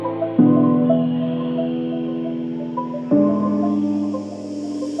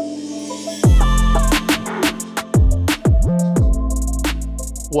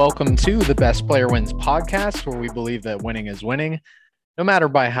Welcome to the Best Player Wins podcast, where we believe that winning is winning, no matter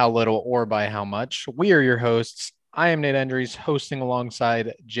by how little or by how much. We are your hosts. I am Nate Endries, hosting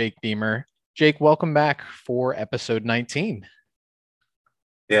alongside Jake Beamer. Jake, welcome back for episode 19.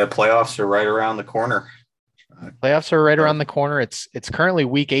 Yeah, playoffs are right around the corner. Playoffs are right around the corner. It's currently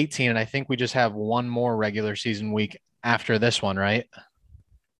week 18, and I think we just have one more regular season week after this one, right?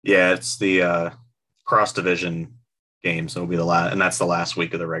 Yeah, it's the cross division games. It'll be the last, and that's the last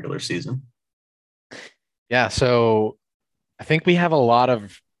week of the regular season. Yeah, so I think we have a lot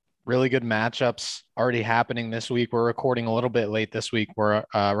of really good matchups already happening this week. We're recording a little bit late this week. We're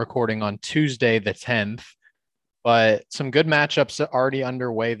recording on Tuesday, the 10th, but some good matchups already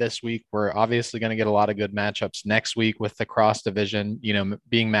underway this week. We're obviously going to get a lot of good matchups next week with the cross division,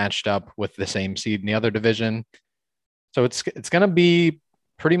 being matched up with the same seed in the other division. So it's going to be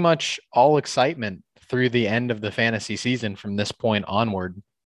pretty much all excitement through the end of the fantasy season from this point onward.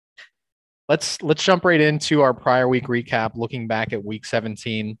 Let's jump right into our prior week recap, looking back at week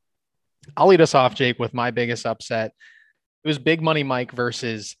 17. I'll lead us off, Jake, with my biggest upset. It was Big Money Mike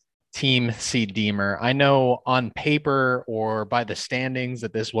versus Team C Deemer. I know on paper or by the standings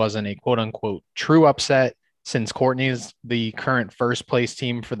that this wasn't a quote unquote true upset, since Courtney is the current first place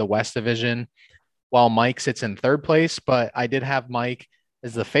team for the West Division, while Mike sits in third place. But I did have Mike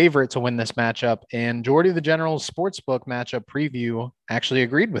as the favorite to win this matchup, and Jordy the General's Sportsbook matchup preview actually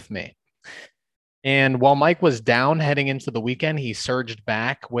agreed with me. And while Mike was down heading into the weekend, he surged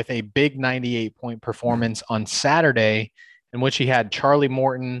back with a big 98-point performance on Saturday, in which he had Charlie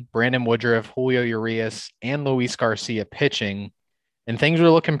Morton, Brandon Woodruff, Julio Urias, and Luis Garcia pitching. And things were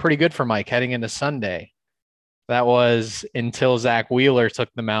looking pretty good for Mike heading into Sunday. That was until Zach Wheeler took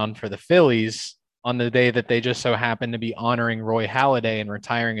the mound for the Phillies on the day that they just so happened to be honoring Roy Halladay and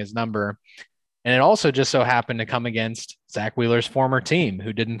retiring his number. And it also just so happened to come against Zach Wheeler's former team,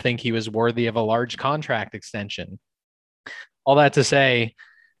 who didn't think he was worthy of a large contract extension. All that to say,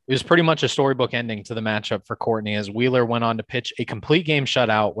 it was pretty much a storybook ending to the matchup for Courtney, as Wheeler went on to pitch a complete game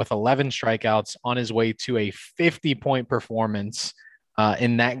shutout with 11 strikeouts on his way to a 50-point performance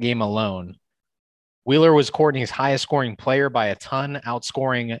in that game alone. Wheeler was Courtney's highest scoring player by a ton,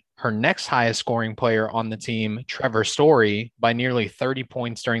 outscoring her next highest scoring player on the team, Trevor Story, by nearly 30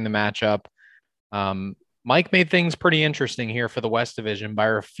 points during the matchup. Mike made things pretty interesting here for the West Division by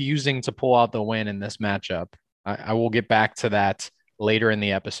refusing to pull out the win in this matchup. I will get back to that later in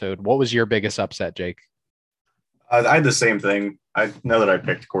the episode. What was your biggest upset, Jake? I had the same thing. I know that I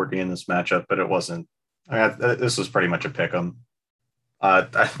picked Courtney in this matchup, but it wasn't. This was pretty much a pick 'em.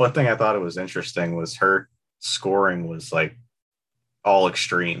 One thing I thought it was interesting was her scoring was like all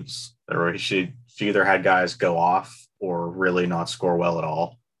extremes. She either had guys go off or really not score well at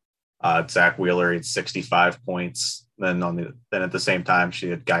all. Zach Wheeler had 65 points. Then at the same time, she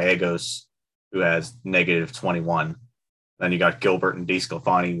had Gallegos, who has negative 21. Then you got Gilbert and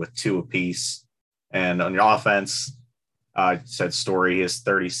DeSclafani with 2 apiece. And on your offense, said Story is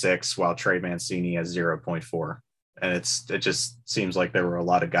 36, while Trey Mancini has 0.4. And it just seems like there were a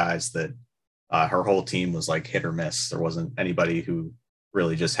lot of guys that her whole team was like hit or miss. There wasn't anybody who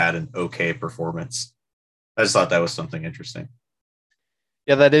really just had an okay performance. I just thought that was something interesting.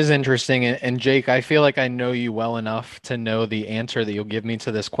 Yeah, that is interesting. And Jake, I feel like I know you well enough to know the answer that you'll give me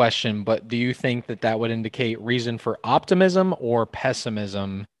to this question, but do you think that would indicate reason for optimism or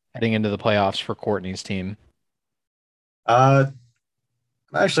pessimism heading into the playoffs for Courtney's team? I'm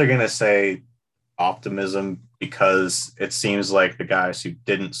actually going to say optimism, because it seems like the guys who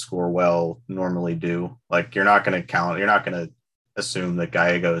didn't score well normally do. Like, you're not going to assume that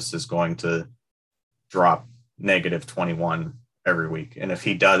Gallegos is going to drop negative 21 every week. And if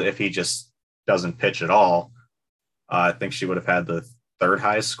he just doesn't pitch at all, I think she would have had the third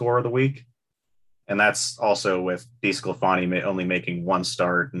highest score of the week. And that's also with DeSclafani only making 1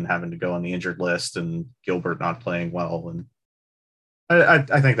 start and having to go on the injured list, and Gilbert not playing well. And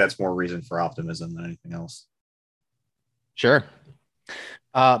I think that's more reason for optimism than anything else. Sure.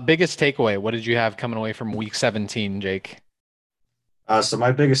 Biggest takeaway. What did you have coming away from week 17, Jake? So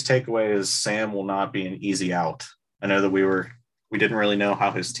my biggest takeaway is Sam will not be an easy out. I know that we didn't really know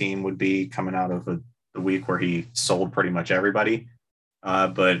how his team would be coming out of the week where he sold pretty much everybody.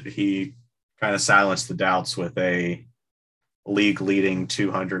 But he kind of silenced the doubts with a league leading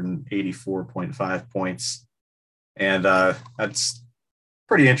 284.5 points. And that's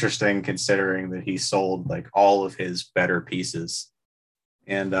pretty interesting, considering that he sold like all of his better pieces.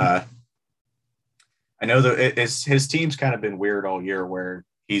 And I know that his team's kind of been weird all year, where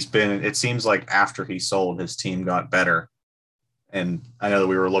it seems like after he sold, his team got better. And I know that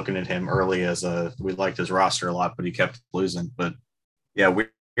we were looking at him early we liked his roster a lot, but he kept losing. But yeah,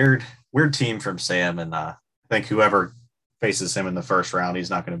 weird, weird team from Sam, and I think whoever faces him in the first round, he's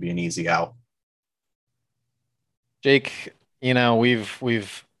not going to be an easy out. Jake,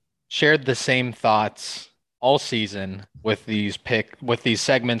 we've shared the same thoughts all season with these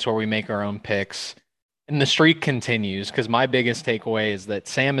segments where we make our own picks. And the streak continues because my biggest takeaway is that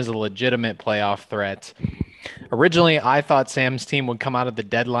Sam is a legitimate playoff threat. Originally, I thought Sam's team would come out of the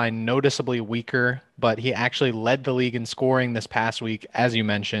deadline noticeably weaker, but he actually led the league in scoring this past week, as you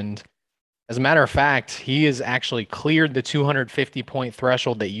mentioned. As a matter of fact, he has actually cleared the 250 point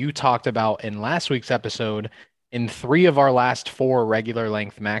threshold that you talked about in last week's episode in three of our last four regular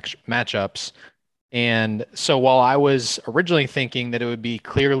length matchups. And so while I was originally thinking that it would be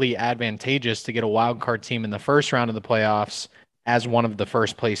clearly advantageous to get a wild card team in the first round of the playoffs as one of the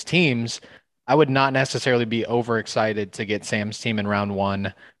first place teams, I would not necessarily be overexcited to get Sam's team in round one.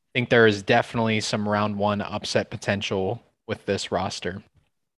 I think there is definitely some round one upset potential with this roster.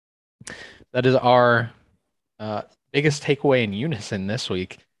 That is our biggest takeaway in unison this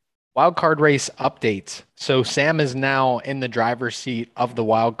week. Wild card race update. So Sam is now in the driver's seat of the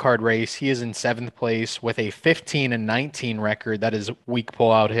wild card race. He is in seventh place with a 15-19 record. That is weak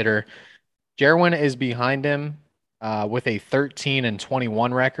pullout hitter. Jerwin is behind him with a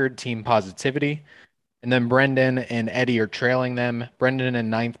 13-21 record, team positivity. And then Brendan and Eddie are trailing them. Brendan in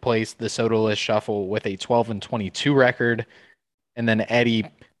ninth place, the Soda List Shuffle with a 12-22 record. And then Eddie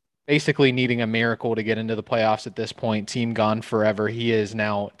basically needing a miracle to get into the playoffs at this point. Team gone forever. He is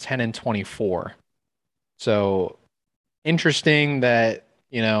now 10-24. So interesting that,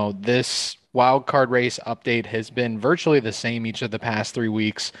 this wild card race update has been virtually the same each of the past 3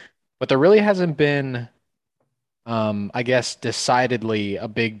 weeks, but there really hasn't been, I guess, decidedly a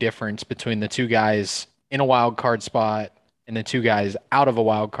big difference between the two guys in a wild card spot and the two guys out of a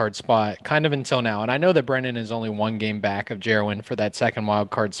wild card spot kind of until now. And I know that Brendan is only one game back of Jerwin for that second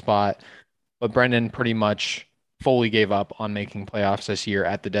wild card spot, but Brendan pretty much fully gave up on making playoffs this year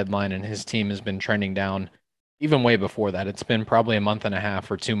at the deadline, and his team has been trending down even way before that. It's been probably a month and a half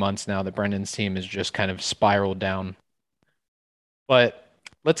or 2 months now that Brendan's team has just kind of spiraled down. But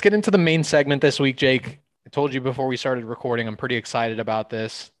let's get into the main segment this week, Jake. I told you before we started recording, I'm pretty excited about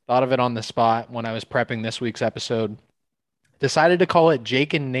this. Thought of it on the spot when I was prepping this week's episode. Decided to call it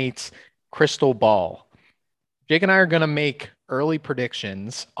Jake and Nate's Crystal Ball. Jake and I are going to make early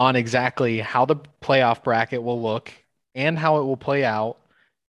predictions on exactly how the playoff bracket will look and how it will play out.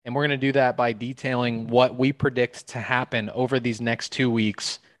 And we're going to do that by detailing what we predict to happen over these next 2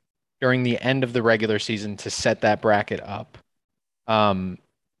 weeks during the end of the regular season to set that bracket up.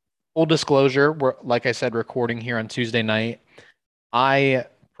 Full disclosure, we're, like I said, recording here on Tuesday night. I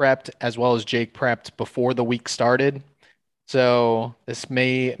prepped as well as Jake prepped before the week started. So this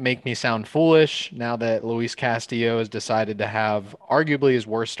may make me sound foolish now that Luis Castillo has decided to have arguably his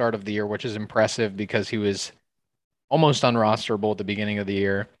worst start of the year, which is impressive because he was almost unrosterable at the beginning of the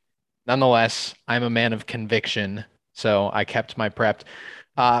year. Nonetheless, I'm a man of conviction, so I kept my prepped.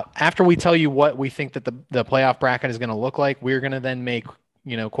 After we tell you what we think that the playoff bracket is going to look like, we're going to then make,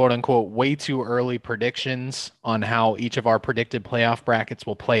 quote unquote, way too early predictions on how each of our predicted playoff brackets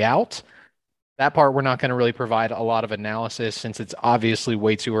will play out. That part, we're not going to really provide a lot of analysis since it's obviously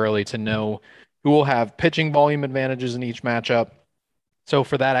way too early to know who will have pitching volume advantages in each matchup. So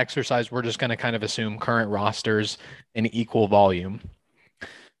for that exercise, we're just going to kind of assume current rosters in equal volume.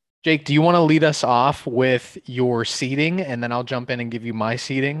 Jake, do you want to lead us off with your seeding, and then I'll jump in and give you my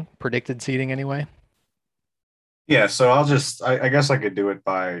seeding, predicted seeding anyway? Yeah, so I guess I could do it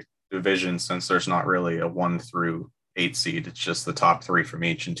by division since there's not really a 1 through 8 seed. It's just the top three from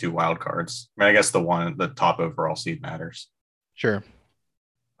each and 2 wild cards. I mean, I guess the top overall seed matters. Sure.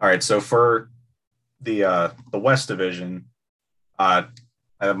 All right, so for the West Division, I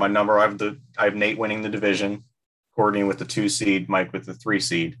have my number. I have Nate winning the division, Courtney with the 2 seed, Mike with the 3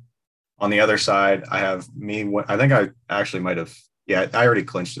 seed. On the other side, I have me. I think I actually might have. Yeah, I already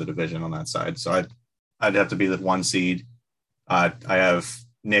clinched the division on that side, so I'd have to be the 1 seed. I have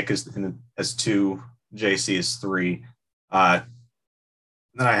Nick as 2, JC is 3. Then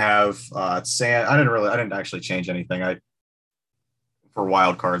I have Sam. I didn't actually change anything. For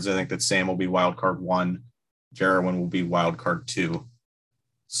wild cards, I think that Sam will be wild card 1, Jerwin will be wild card 2.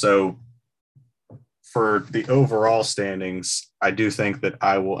 So for the overall standings, I do think that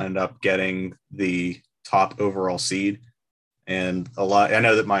I will end up getting the top overall seed. And I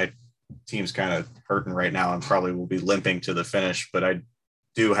know that my team's kind of hurting right now and probably will be limping to the finish, but I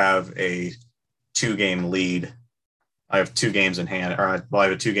do have a 2-game lead. I have 2 games in hand, I have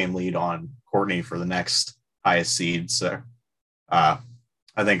a 2-game lead on Courtney for the next highest seed. So I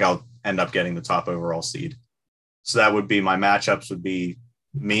think I'll end up getting the top overall seed. So that would be my matchups would be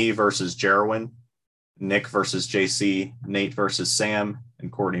me versus Jerwin, Nick versus JC, Nate versus Sam,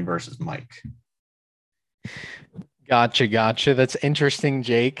 and Courtney versus Mike. Gotcha. That's interesting,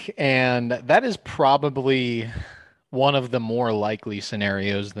 Jake. And that is probably one of the more likely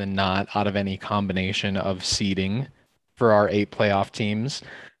scenarios than not out of any combination of seeding for our 8 playoff teams.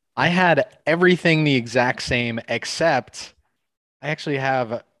 I had everything the exact same, except I actually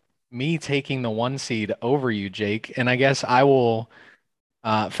have me taking the 1 seed over you, Jake. And I guess I will.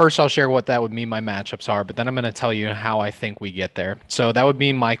 First, I'll share what that would mean my matchups are, but then I'm going to tell you how I think we get there. So that would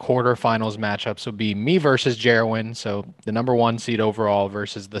mean my quarterfinals matchups would be me versus Jerwin. So the number 1 seed overall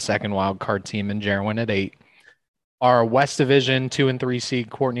versus the second wild card team and Jerwin at 8. Our West Division 2 and 3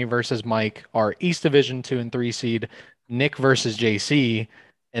 seed Courtney versus Mike. Our East Division 2 and 3 seed Nick versus JC.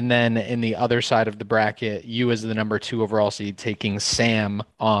 And then in the other side of the bracket, you as the number 2 overall seed taking Sam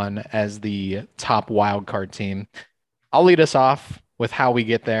on as the top wild card team. I'll lead us off with how we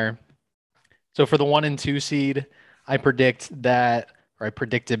get there. So for the 1 and 2 seed, I predicted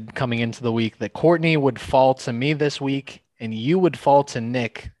coming into the week that Courtney would fall to me this week and you would fall to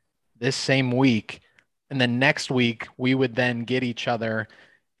Nick this same week. And then next week, we would then get each other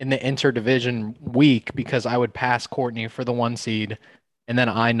in the interdivision week because I would pass Courtney for the 1 seed and then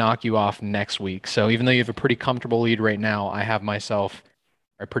I knock you off next week. So even though you have a pretty comfortable lead right now, I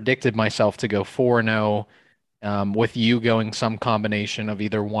predicted myself to go 4-0 with you going some combination of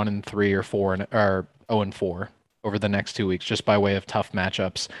either 1 and 3 or 0 and 4 over the next 2 weeks, just by way of tough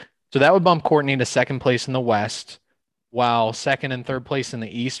matchups. So that would bump Courtney to second place in the West, while second and third place in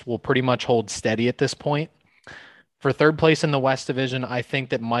the East will pretty much hold steady at this point. For third place in the West Division, I think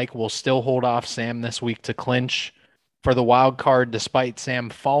that Mike will still hold off Sam this week to clinch. For the wild card, despite Sam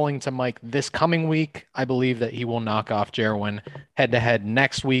falling to Mike this coming week, I believe that he will knock off Jerwin head-to-head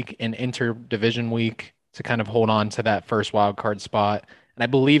next week in interdivision week to kind of hold on to that first wild card spot. And I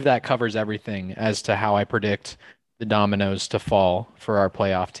believe that covers everything as to how I predict the dominoes to fall for our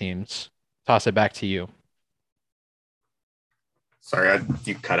playoff teams. Toss it back to you. Sorry,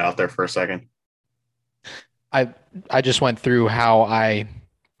 you cut out there for a second. I just went through how I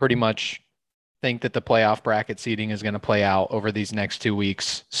pretty much think that the playoff bracket seeding is going to play out over these next 2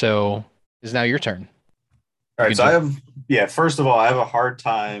 weeks. So it's now your turn. All right. So first of all, I have a hard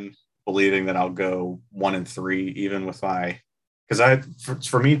time believing that I'll go 1 and 3, even with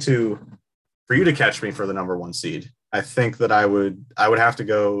for you to catch me for the number 1 seed, I think that I would have to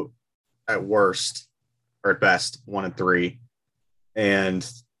go at worst or at best 1 and 3. And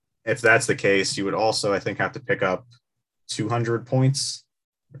if that's the case, you would also, I think, have to pick up 200 points.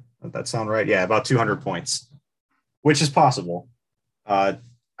 Does that sound right? Yeah, about 200 points, which is possible. I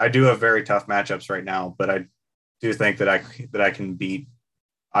do have very tough matchups right now, but I do think that I can beat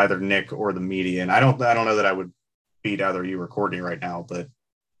either Nick or the median. I don't know that I would beat either you or Courtney right now, but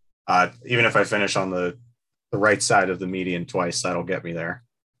even if I finish on the right side of the median twice, that'll get me there.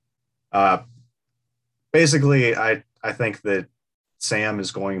 Basically, I think that Sam is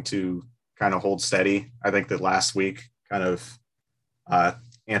going to kind of hold steady. I think that last week kind of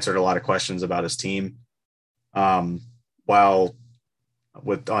answered a lot of questions about his team. While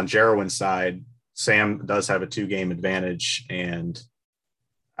on Jerwin's side, Sam does have a 2-game advantage, and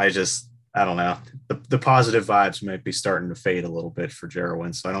I don't know. The positive vibes might be starting to fade a little bit for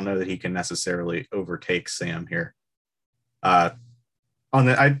Jerwin, so I don't know that he can necessarily overtake Sam here. I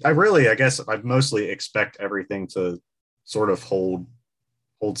guess I'd mostly expect everything to sort of hold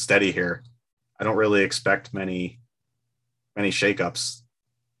steady here. I don't really expect many shakeups.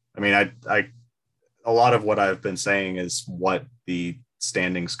 I mean, a lot of what I've been saying is what the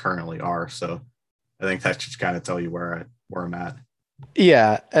standings currently are. So I think that should kind of tell you where I'm at.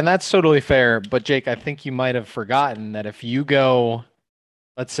 Yeah, and that's totally fair. But Jake, I think you might have forgotten that if you go,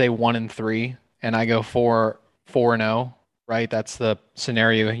 let's say 1 and 3, and I go 4 and 0, right? That's the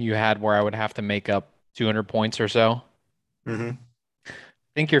scenario you had where I would have to make up 200 points or so. Mm-hmm. I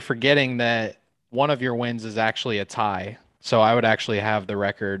think you're forgetting that one of your wins is actually a tie. So I would actually have the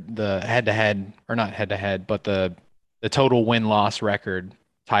record, the head-to-head, or not head-to-head, but the total win-loss record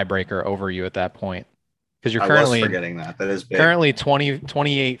tiebreaker over you at that point. Because you're currently forgetting that. That is big. Currently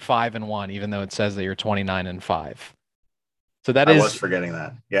 28, 5-1, even though it says that you're 29-5. So I was forgetting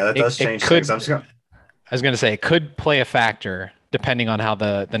that. Yeah, that does change things. I was going to say it could play a factor depending on how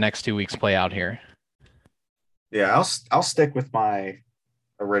the next 2 weeks play out here. Yeah, I'll stick with my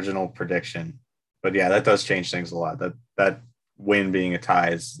original prediction. But yeah, that does change things a lot. That win being a tie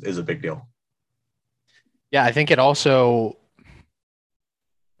is a big deal. Yeah, I think it also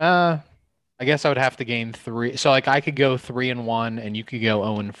I guess I would have to gain 3. So like I could go 3 and 1 and you could go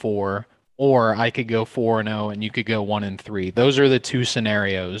 0 and 4, or I could go 4-0 and you could go 1-3. Those are the two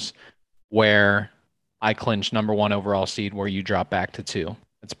scenarios where I clinch number one overall seed, where you drop back to two.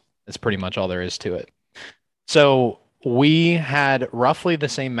 That's pretty much all there is to it. So we had roughly the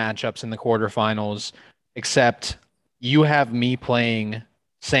same matchups in the quarterfinals, except you have me playing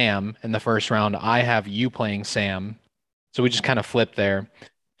Sam in the first round. I have you playing Sam. So we just kind of flip there.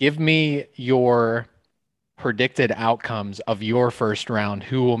 Give me your predicted outcomes of your first round.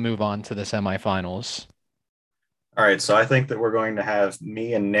 Who will move on to the semifinals? All right, so I think that we're going to have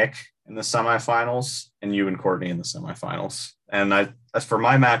me and Nick in the semifinals and you and Courtney in the semifinals. And as for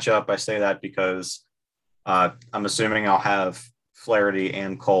my matchup, I say that because I'm assuming I'll have Flaherty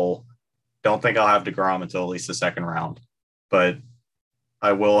and Cole. Don't think I'll have DeGrom until at least the second round, but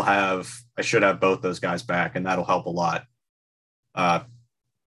I should have both those guys back, and that'll help a lot.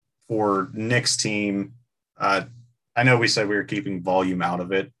 For Nick's team, I know we said we were keeping volume out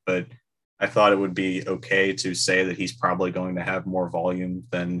of it, but I thought it would be okay to say that he's probably going to have more volume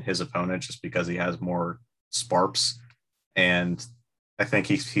than his opponent just because he has more sparps. And I think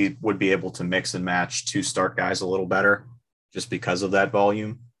he would be able to mix and match two start guys a little better just because of that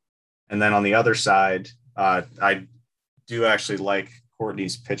volume. And then on the other side, I do actually like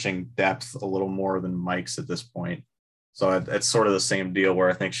Courtney's pitching depth a little more than Mike's at this point. So it's sort of the same deal where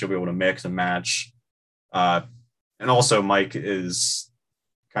I think she'll be able to mix and match. And also Mike is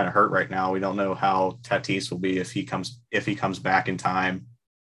kind of hurt right now. We don't know how Tatis will be if he comes back in time.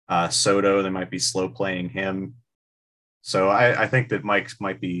 Soto, they might be slow playing him. So I think that Mike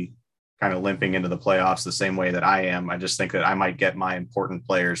might be kind of limping into the playoffs the same way that I am. I just think that I might get my important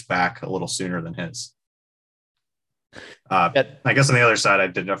players back a little sooner than his. I guess on the other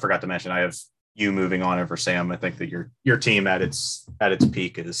side, I forgot to mention I have you moving on over Sam. I think that your team at its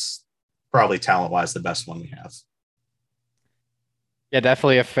peak is probably talent-wise the best one we have. Yeah,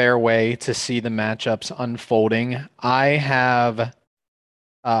 definitely a fair way to see the matchups unfolding. I have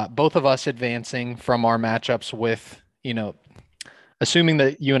both of us advancing from our matchups with, assuming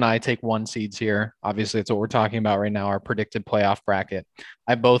that you and I take 1 seeds here. Obviously, it's what we're talking about right now, our predicted playoff bracket.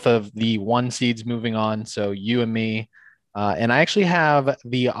 I have both of the 1 seeds moving on, so you and me. And I actually have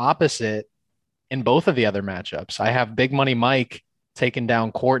the opposite in both of the other matchups. I have Big Money Mike taking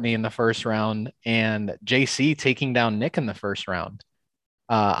down Courtney in the first round and JC taking down Nick in the first round.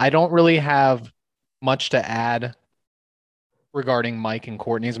 I don't really have much to add regarding Mike and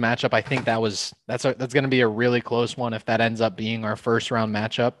Courtney's matchup. I think that's going to be a really close one if that ends up being our first round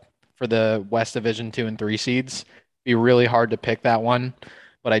matchup for the West Division 2 and 3 seeds. Be really hard to pick that one,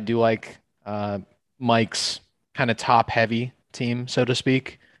 but I do like Mike's kind of top heavy team, so to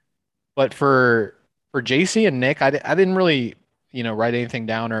speak. But for JC and Nick, I didn't really write anything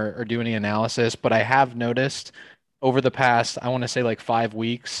down or do any analysis, but I have noticed over the past, I want to say like 5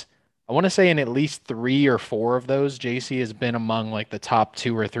 weeks, I want to say in at least 3 or 4 of those, JC has been among like the top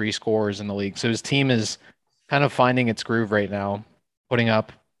 2 or 3 scorers in the league. So his team is kind of finding its groove right now, putting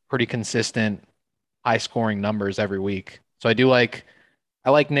up pretty consistent, high scoring numbers every week. So I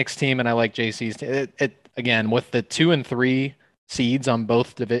like Nick's team and I like JC's. It again with the 2 and 3 seeds on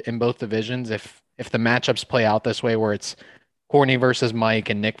in both divisions. If the matchups play out this way, where it's Courtney versus Mike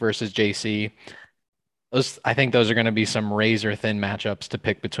and Nick versus JC, I think those are going to be some razor thin matchups to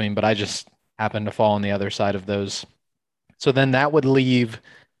pick between, but I just happen to fall on the other side of those. So then that would leave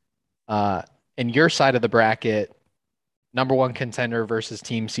in your side of the bracket, number 1 contender versus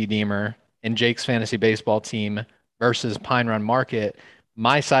Team C Deemer, and Jake's fantasy baseball team versus Pine Run Market.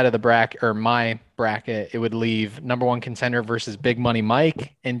 My side of the bracket, or my bracket, it would leave number 1 contender versus Big Money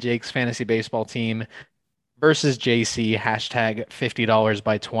Mike and Jake's fantasy baseball team versus JC, hashtag $50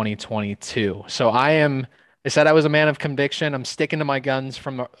 by 2022. So I said I was a man of conviction. I'm sticking to my guns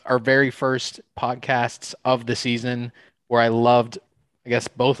from our very first podcasts of the season, where I guess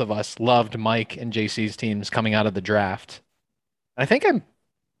both of us loved Mike and JC's teams coming out of the draft. I think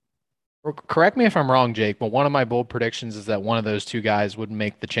correct me if I'm wrong, Jake, but one of my bold predictions is that one of those 2 guys would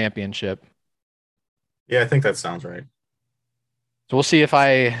make the championship. Yeah, I think that sounds right. So we'll see if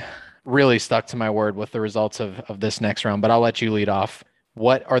I really stuck to my word with the results of this next round, but I'll let you lead off.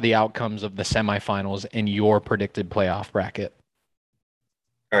 What are the outcomes of the semifinals in your predicted playoff bracket?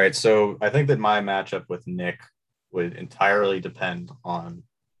 All right, so I think that my matchup with Nick would entirely depend on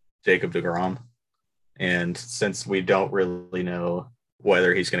Jacob deGrom. And since we don't really know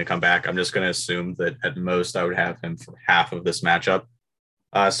whether he's going to come back, I'm just going to assume that at most I would have him for half of this matchup.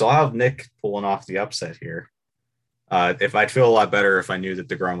 So I'll have Nick pulling off the upset here. If I'd feel a lot better if I knew that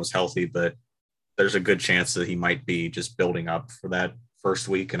deGrom was healthy, but there's a good chance that he might be just building up for that first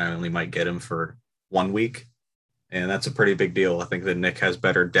week, and I only might get him for 1 week. and that's a pretty big deal. I think that Nick has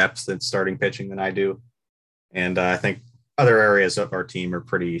better depth at starting pitching than I do, and I think other areas of our team are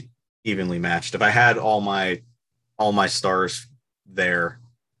pretty evenly matched. If I had all my stars there,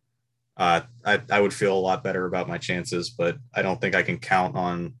 I would feel a lot better about my chances, but I don't think I can count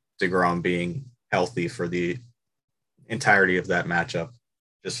on DeGrom being healthy for the entirety of that matchup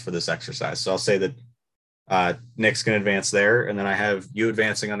just for this exercise. So I'll say that Nick's going to advance there, and then I have you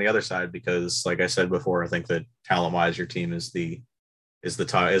advancing on the other side because, like I said before, I think that talent wise, your team is at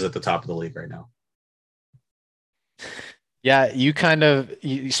the top of the league right now. Yeah,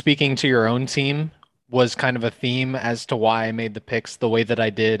 speaking to your own team was kind of a theme as to why I made the picks the way that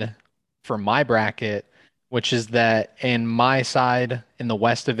I did for my bracket, which is that in my side in the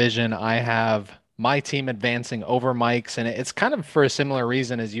West Division, I have my team advancing over Mike's, and it's kind of for a similar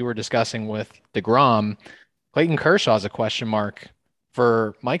reason as you were discussing with DeGrom. Clayton Kershaw is a question mark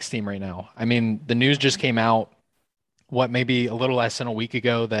for Mike's team right now. I mean, the news just came out, maybe a little less than a week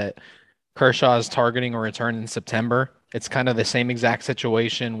ago, that Kershaw is targeting a return in September. It's kind of the same exact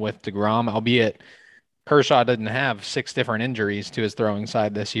situation with DeGrom, albeit Kershaw didn't have six different injuries to his throwing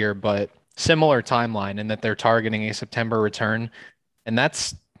side this year, but similar timeline in that they're targeting a September return. And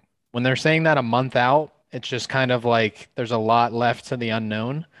that's when they're saying that a month out, it's just kind of like there's a lot left to the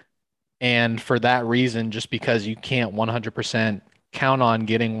unknown. And for that reason, just because you can't 100% count on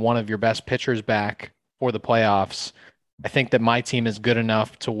getting one of your best pitchers back for the playoffs, I think that my team is good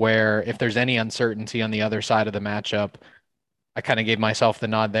enough to where if there's any uncertainty on the other side of the matchup, I kind of gave myself the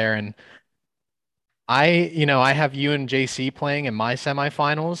nod there. And I have you and JC playing in my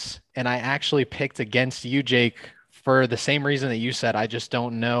semifinals, and I actually picked against you, Jake, for the same reason that you said. I just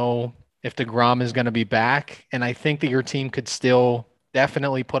don't know if DeGrom is going to be back, and I think that your team could still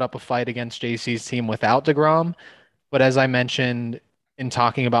definitely put up a fight against JC's team without DeGrom. But as I mentioned in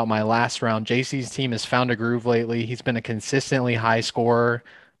talking about my last round, JC's team has found a groove lately. He's been a consistently high scorer.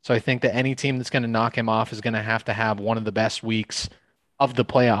 So I think that any team that's going to knock him off is going to have one of the best weeks of the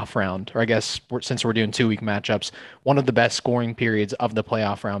playoff round, or I guess since we're doing 2 week matchups, one of the best scoring periods of the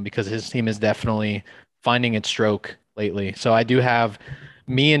playoff round because his team is definitely finding its stroke lately. So I do have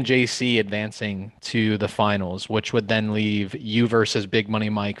me and JC advancing to the finals, which would then leave you versus Big Money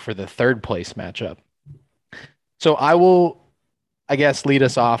Mike for the third place matchup. So I will, I guess, lead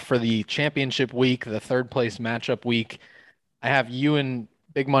us off for the championship week, the third place matchup week. I have you and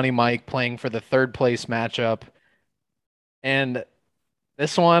Big Money Mike playing for the third place matchup. And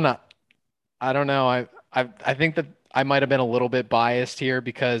this one, I don't know. I think that I might have been a little bit biased here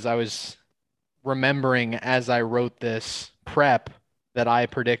because I was remembering as I wrote this prep that I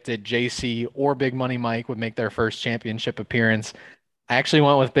predicted JC or Big Money Mike would make their first championship appearance. I actually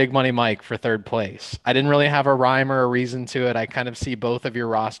went with Big Money Mike for third place. I didn't really have a rhyme or a reason to it. I kind of see both of your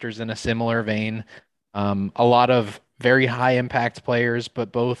rosters in a similar vein. A lot of very high impact players,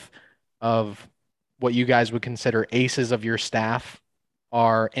 but both of what you guys would consider aces of your staff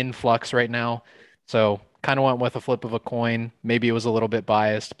are in flux right now. So kind of went with a flip of a coin. Maybe it was a little bit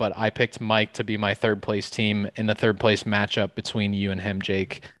biased, but I picked Mike to be my third place team in the third place matchup between you and him,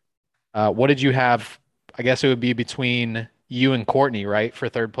 Jake. What did you have? I guess it would be between you and Courtney, right, for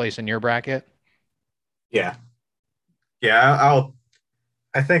third place in your bracket? Yeah, yeah.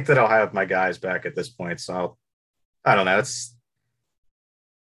 I think that I'll have my guys back at this point. So I don't know.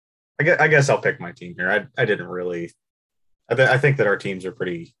 I guess I'll pick my team here. I didn't really. I think that our teams are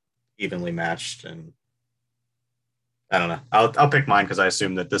pretty evenly matched, and I don't know. I'll pick mine because I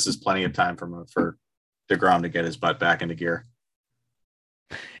assume that this is plenty of time for Degrom to get his butt back into gear.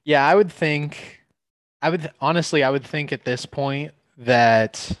 Yeah, I would think at this point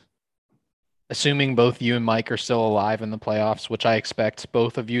that assuming both you and Mike are still alive in the playoffs, which I expect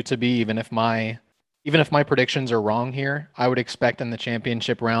both of you to be, even if my predictions are wrong here, I would expect in the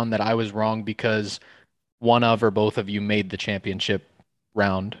championship round that I was wrong because one of or both of you made the championship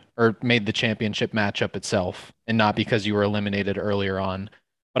round or made the championship matchup itself, and not because you were eliminated earlier on.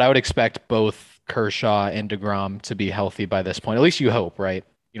 But I would expect both Kershaw and DeGrom to be healthy by this point. At least you hope, right?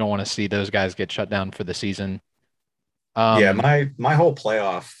 You don't want to see those guys get shut down for the season. Yeah, Um, my whole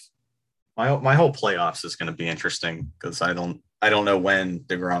playoffs is going to be interesting because I don't know when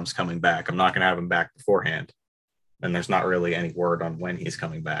Degrom's coming back. I'm not going to have him back beforehand, and there's not really any word on when he's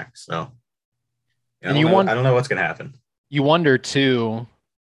coming back. So I and don't know. I don't know what's going to happen. you wonder too,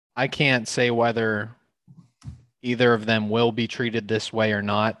 I can't say whether either of them will be treated this way or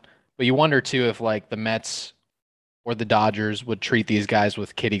not, but you wonder too if like the Mets or the Dodgers would treat these guys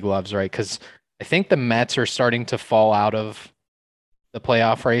with kitty gloves, right? Because I think the Mets are starting to fall out of the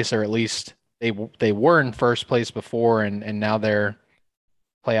playoff race, or at least they were in first place before, and now they're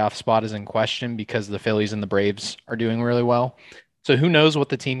playoff spot is in question because the Phillies and the Braves are doing really well. So who knows what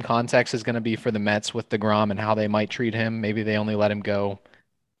the team context is going to be for the Mets with DeGrom and how they might treat him. Maybe they only let him go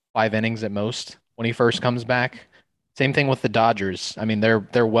 5 innings at most when he first comes back. Same thing with the Dodgers. I mean,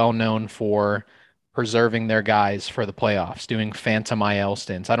 they're well known for preserving their guys for the playoffs, doing phantom IL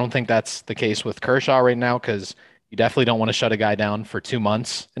stints. I don't think that's the case with Kershaw right now because you definitely don't want to shut a guy down for 2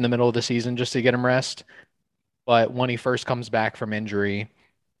 months in the middle of the season just to get him rest. But when he first comes back from injury,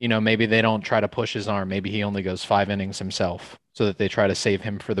 maybe they don't try to push his arm. Maybe he only goes 5 innings himself so that they try to save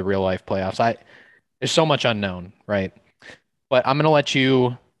him for the real life playoffs. There's so much unknown, right? But I'm going to let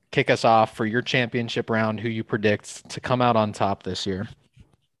you kick us off for your championship round, who you predict to come out on top this year.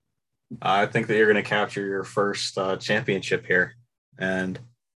 I think that you're going to capture your first championship here. And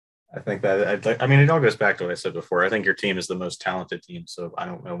I think that, I mean, it all goes back to what I said before. I think your team is the most talented team. So I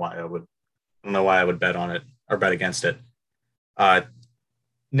don't know why I would bet on it or bet against it.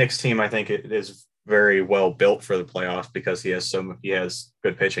 Nick's team, I think it is very well built for the playoffs because he has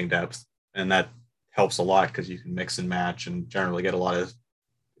good pitching depth, and that helps a lot because you can mix and match and generally get a lot of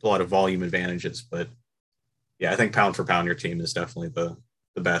volume advantages. But yeah, I think pound for pound, your team is definitely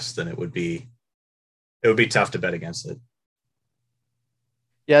the best, and it would be tough to bet against it.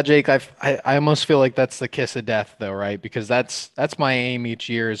 Yeah, Jake, I almost feel like that's the kiss of death though, right? Because that's my aim each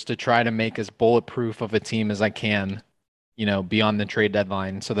year is to try to make as bulletproof of a team as I can, beyond the trade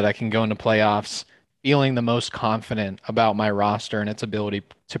deadline so that I can go into playoffs feeling the most confident about my roster and its ability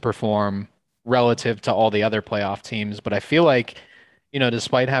to perform relative to all the other playoff teams. But I feel like,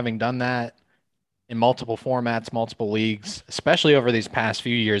 despite having done that in multiple formats, multiple leagues, especially over these past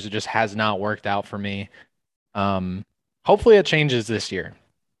few years, it just has not worked out for me. Hopefully it changes this year.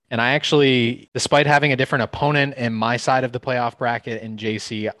 And I actually, despite having a different opponent in my side of the playoff bracket in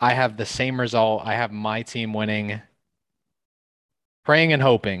JC, I have the same result. I have my team winning, praying and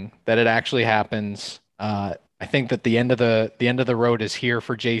hoping that it actually happens. I think that the end of the road is here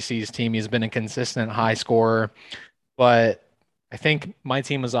for JC's team. He's been a consistent high scorer, but I think my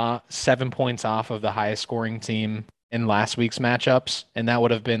team was 7 points off of the highest scoring team in last week's matchups, and that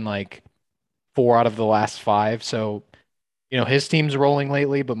would have been like 4 out of the last 5. So, his team's rolling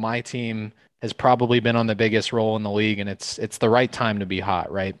lately, but my team has probably been on the biggest roll in the league, and it's the right time to be hot,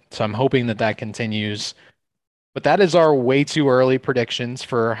 right? So I'm hoping that that continues. But that is our way too early predictions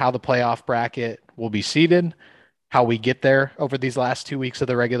for how the playoff bracket will be seeded, how we get there over these last 2 weeks of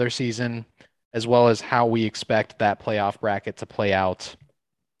the regular season, as well as how we expect that playoff bracket to play out.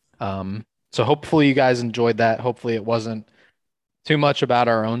 So hopefully you guys enjoyed that. Hopefully it wasn't too much about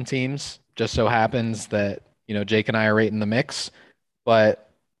our own teams. Just so happens that, Jake and I are right in the mix,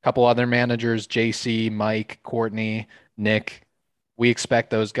 but a couple other managers, JC, Mike, Courtney, Nick, we expect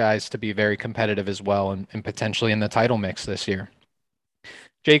those guys to be very competitive as well and potentially in the title mix this year.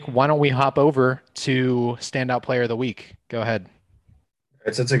 Jake, why don't we hop over to standout player of the week? Go ahead.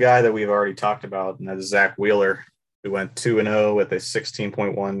 It's a guy that we've already talked about, and that is Zach Wheeler, who went 2-0 with a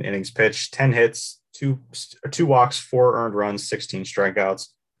 16.1 innings pitched, 10 hits, two walks, 4 earned runs, 16 strikeouts,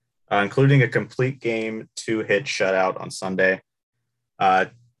 including a complete game 2-hit shutout on Sunday. I'm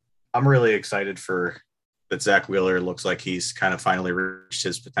really excited for that. Zach Wheeler looks like he's kind of finally reached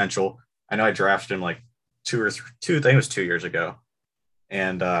his potential. I know I drafted him like I think it was 2 years ago,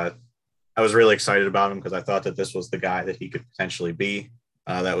 and I was really excited about him because I thought that this was the guy that he could potentially be.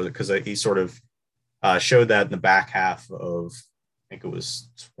 That was because he sort of showed that in the back half of, I think it was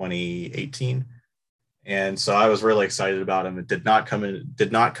 2018. And so I was really excited about him. It did not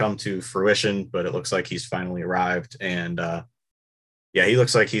come to fruition, but it looks like he's finally arrived. And yeah, he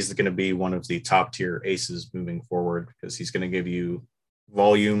looks like he's going to be one of the top tier aces moving forward because he's going to give you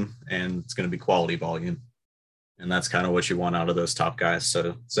volume and it's going to be quality volume. And that's kind of what you want out of those top guys.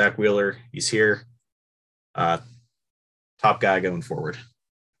 So Zach Wheeler, he's here. Top guy going forward.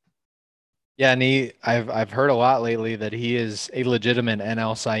 Yeah, and I've heard a lot lately that he is a legitimate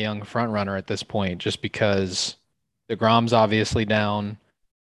NL Cy Young frontrunner at this point, just because DeGrom's obviously down.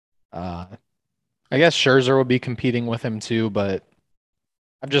 Uh, I guess Scherzer will be competing with him too, but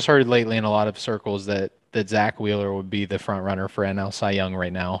I've just heard lately in a lot of circles that Zach Wheeler would be the front runner for NL Cy Young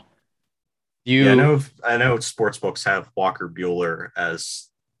right now. Yeah, You, I know sports books have Walker Bueller as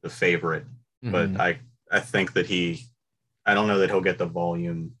the favorite, but Mhm. I think that I don't know that he'll get the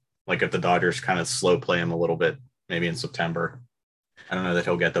volume. Like if the Dodgers kind of slow play him a little bit, maybe in September, I don't know that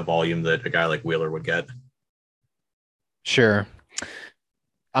he'll get the volume that a guy like Wheeler would get. Sure.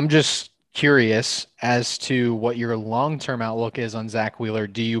 I'm just curious as to what your long-term outlook is on Zach Wheeler.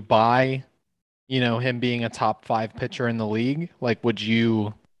 Do you buy, him being a top 5 pitcher in the league? Like, would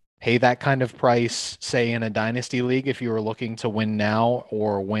you pay that kind of price, say in a dynasty league, if you were looking to win now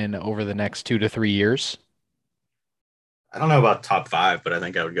or win over the next 2 to 3 years? I don't know about top five, but I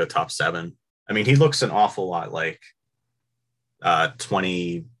think I would go top seven. I mean, he looks an awful lot like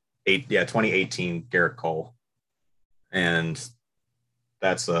 2018 Garrett Cole. And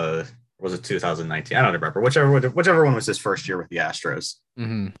that's was it 2019? I don't remember. Whichever one was his first year with the Astros.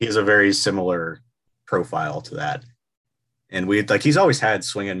 Mm-hmm. He has a very similar profile to that. And he's always had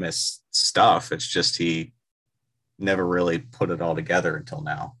swing and miss stuff. It's just he never really put it all together until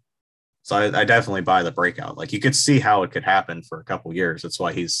now. So I definitely buy the breakout. Like you could see how it could happen for a couple years. That's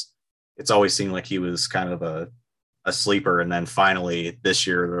why it's always seemed like he was kind of a sleeper. And then finally this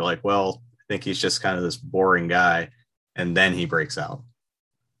year they're like, well, I think he's just kind of this boring guy. And then he breaks out.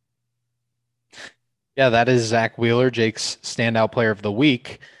 Yeah, that is Zach Wheeler, Jake's standout player of the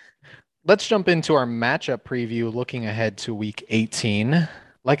week. Let's jump into our matchup preview looking ahead to week 18.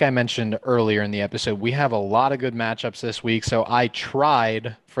 Like I mentioned earlier in the episode, we have a lot of good matchups this week. So I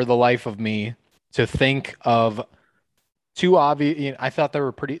tried for the life of me to think of two obvious. I thought there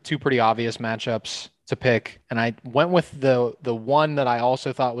were two pretty obvious matchups to pick, and I went with the one that I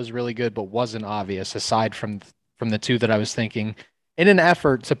also thought was really good but wasn't obvious aside from the two that I was thinking, in an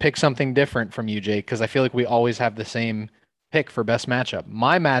effort to pick something different from you, Jake, because I feel like we always have the same pick for best matchup.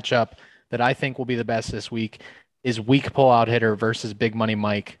 My matchup that I think will be the best this week is weak pullout hitter versus big money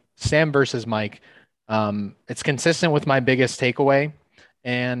Mike. Sam versus Mike. It's consistent with my biggest takeaway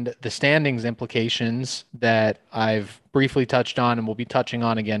and the standings implications that I've briefly touched on and will be touching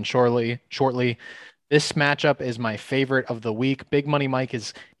on again shortly. This matchup is my favorite of the week. Big money Mike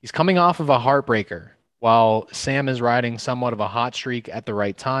he's coming off of a heartbreaker while Sam is riding somewhat of a hot streak at the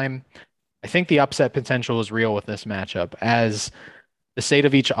right time. I think the upset potential is real with this matchup, as the state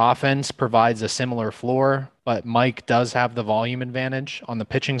of each offense provides a similar floor, but Mike does have the volume advantage on the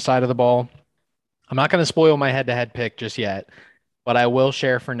pitching side of the ball. I'm not going to spoil my head-to-head pick just yet, but I will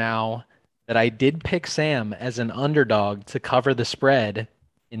share for now that I did pick Sam as an underdog to cover the spread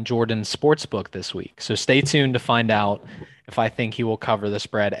in Jordan's sportsbook this week. So stay tuned to find out if I think he will cover the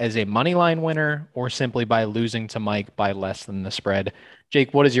spread as a money line winner or simply by losing to Mike by less than the spread.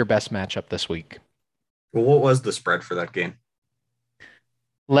 Jake, what is your best matchup this week? Well, what was the spread for that game?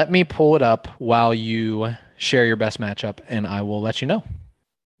 Let me pull it up while you share your best matchup, and I will let you know. All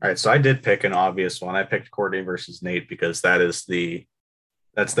right, so I did pick an obvious one. I picked Courtney versus Nate because that's the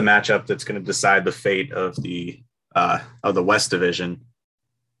matchup that's going to decide the fate of the West Division,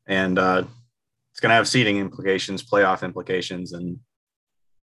 and it's going to have seeding implications, playoff implications, and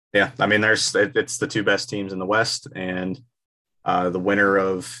yeah, I mean it's the two best teams in the West, and the winner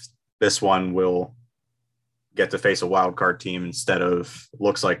of this one will get to face a wild card team instead of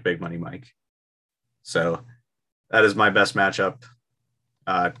looks like Big Money Mike. So that is my best matchup.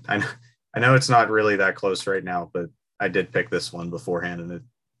 I know it's not really that close right now, but I did pick this one beforehand, and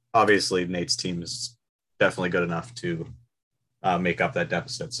obviously Nate's team is definitely good enough to make up that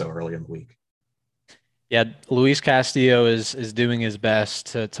deficit so early in the week. Yeah, Luis Castillo is doing his best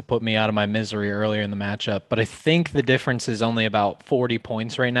to put me out of my misery earlier in the matchup, but I think the difference is only about 40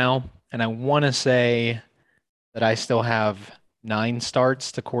 points right now, and I want to say that I still have 9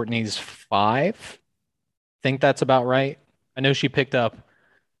 starts to Courtney's 5. I think that's about right. I know she picked up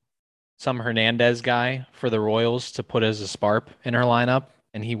some Hernandez guy for the Royals to put as a sparp in her lineup,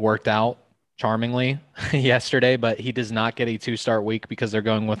 and he worked out charmingly yesterday, but he does not get a 2-start week because they're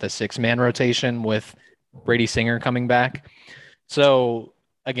going with a 6-man rotation with Brady Singer coming back. So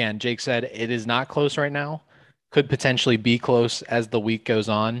again, Jake said it is not close right now. Could potentially be close as the week goes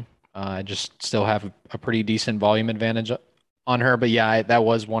on. I just still have a pretty decent volume advantage on her. But yeah, that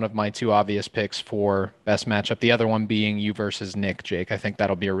was one of my 2 obvious picks for best matchup. The other one being you versus Nick, Jake. I think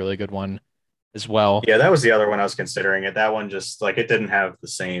that'll be a really good one as well. Yeah, that was the other one I was considering. It that one just it didn't have the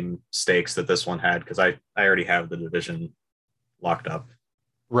same stakes that this one had because I already have the division locked up.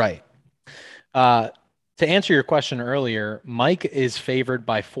 Right. To answer your question earlier, Mike is favored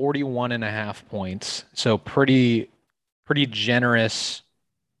by 41.5 points. So pretty generous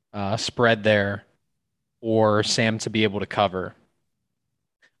spread there for Sam to be able to cover.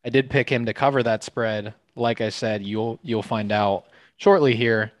 I did pick him to cover that spread. Like I said, you'll find out shortly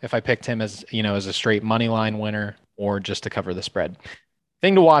here if I picked him as a straight money line winner or just to cover the spread.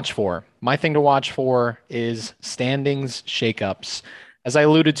 Thing to watch for. My thing to watch for is standings shakeups. As I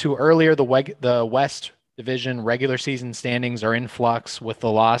alluded to earlier, the West Division regular season standings are in flux with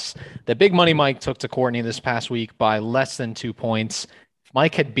the loss that Big Money Mike took to Courtney this past week by less than 2 points. If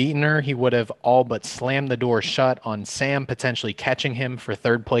Mike had beaten her, he would have all but slammed the door shut on Sam potentially catching him for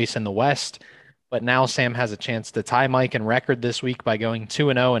 3rd place in the West. But now Sam has a chance to tie Mike in record this week by going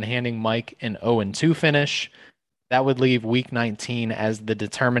 2-0 and handing Mike an 0-2 finish. That would leave week 19 as the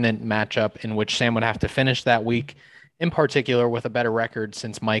determinant matchup in which Sam would have to finish that week, in particular with a better record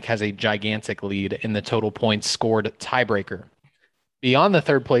since Mike has a gigantic lead in the total points scored tiebreaker. Beyond the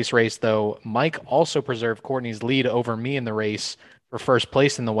third place race, though, Mike also preserved Courtney's lead over me in the race for first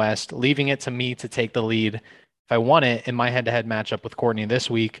place in the West, leaving it to me to take the lead if I won it in my head to head matchup with Courtney this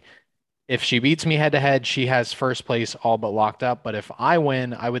week. If she beats me head to head, she has first place all but locked up. But if I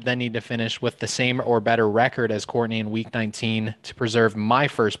win, I would then need to finish with the same or better record as Courtney in week 19 to preserve my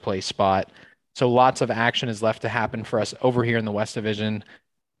first place spot. So lots of action is left to happen for us over here in the West Division.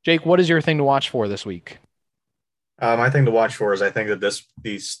 Jake, what is your thing to watch for this week? My thing to watch for is I think that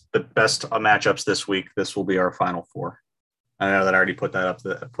the best matchups this week. This will be our final four. I know that I already put that up.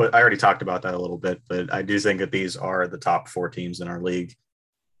 I already talked about that a little bit, but I do think that these are the top four teams in our league.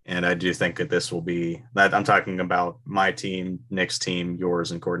 And I do think that this will be that I'm talking about my team, Nick's team,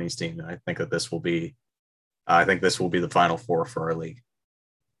 yours, and Courtney's team. And I think that this will be the final four for our league.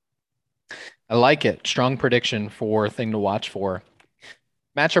 I like it. Strong prediction for thing to watch for.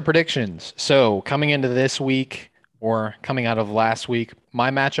 Matchup predictions. So coming into this week or coming out of last week, my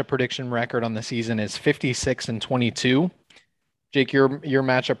matchup prediction record on the season is 56-22. Jake, your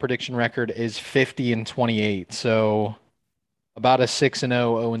matchup prediction record is 50-28. So about a 6-0,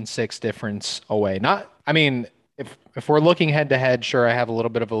 0-6 difference away. If we're looking head to head, sure, I have a little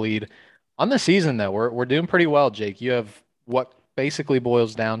bit of a lead. On the season, though, we're doing pretty well, Jake. You have what basically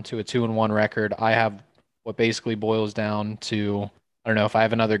boils down to a 2-1 record. I have what basically boils down to, I don't know, if I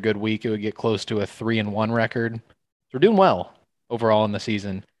have another good week, it would get close to a 3-1 record. So we're doing well overall in the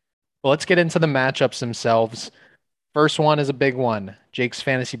season. Well, let's get into the matchups themselves. First one is a big one. Jake's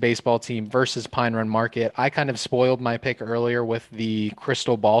fantasy baseball team versus Pine Run Market. I kind of spoiled my pick earlier with the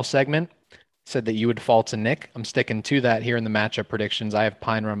crystal ball segment. Said that you would fall to Nick. I'm sticking to that here in the matchup predictions. I have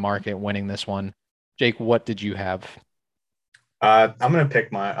Pine Run Market winning this one. Jake, what did you have? I'm gonna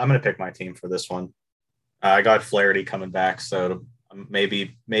pick my team for this one. I got Flaherty coming back, so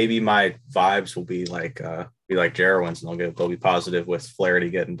maybe my vibes will be like Jarwin's, and they'll be positive with Flaherty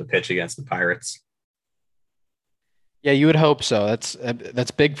getting to pitch against the Pirates. Yeah, you would hope so.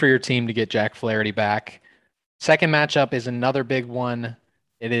 That's big for your team to get Jack Flaherty back. Second matchup is another big one.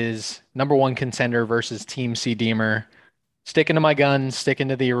 It is number one contender versus Team C Deemer. Sticking to my guns, sticking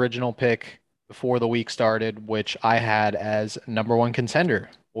to the original pick before the week started, which I had as number one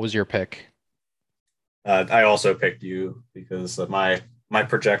contender. What was your pick? I also picked you because my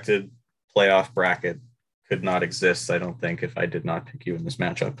projected playoff bracket could not exist, I don't think, if I did not pick you in this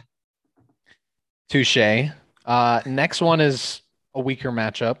matchup. Touche. Next one is a weaker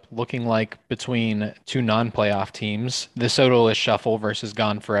matchup, looking like between two non-playoff teams. The Soto Shuffle versus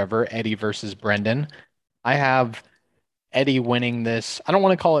Gone Forever, Eddie versus Brendan. I have Eddie winning this. I don't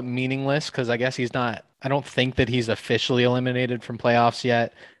want to call it meaningless because I guess I don't think that he's officially eliminated from playoffs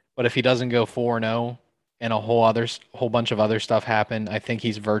yet. But if he doesn't go 4-0 and a whole bunch of other stuff happen, I think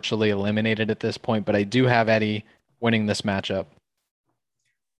he's virtually eliminated at this point. But I do have Eddie winning this matchup.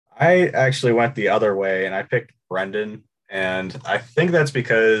 I actually went the other way and I picked Brendan. And I think that's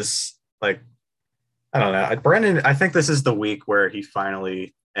because, like, I don't know. Brendan, I think this is the week where he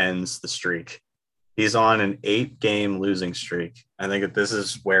finally ends the streak. He's on an 8-game losing streak. I think that this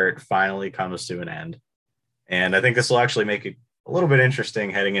is where it finally comes to an end. And I think this will actually make it a little bit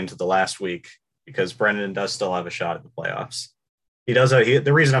interesting heading into the last week because Brendan does still have a shot at the playoffs.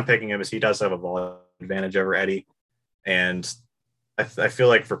 The reason I'm picking him is he does have a volume advantage over Eddie. And I feel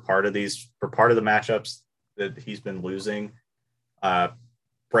like for part of the matchups that he's been losing,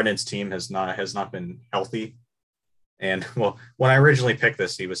 Brendan's team has not been healthy. And well, when I originally picked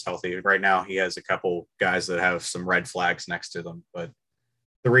this, he was healthy. Right now, he has a couple guys that have some red flags next to them. But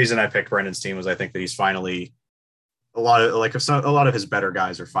the reason I picked Brendan's team was I think that he's finally a lot of his better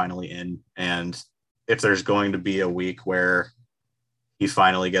guys are finally in. And if there's going to be a week where he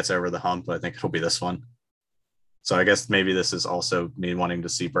finally gets over the hump, I think it'll be this one. So I guess maybe this is also me wanting to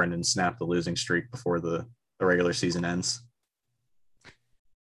see Brendan snap the losing streak before the regular season ends.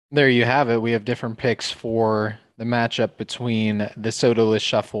 There you have it. We have different picks for the matchup between the Soto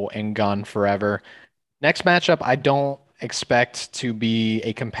Shuffle and Gone Forever. Next matchup, I don't expect to be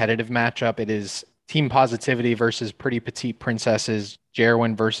a competitive matchup. It is Team Positivity versus Pretty Petite Princesses,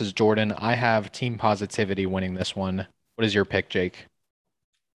 Jarwin versus Jordan. I have Team Positivity winning this one. What is your pick, Jake?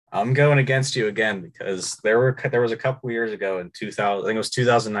 I'm going against you again because there was a couple years ago in 2000, I think it was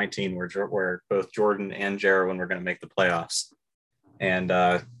 2019, where both Jordan and Jarwin were going to make the playoffs, and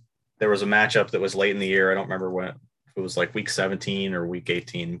there was a matchup that was late in the year. I don't remember if it was like week 17 or week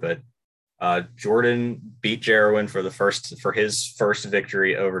 18, but Jordan beat Jerwin for his first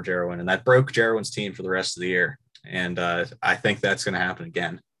victory over Jerwin, and that broke Jerwin's team for the rest of the year. And I think that's going to happen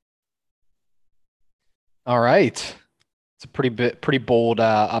again. All right. It's a pretty bold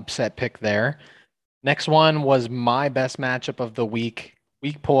upset pick there. Next one was my best matchup of the week.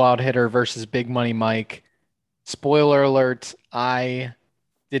 Weak pullout hitter versus Big Money Mike. Spoiler alert, I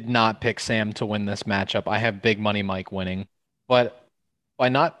did not pick Sam to win this matchup. I have Big Money Mike winning, but by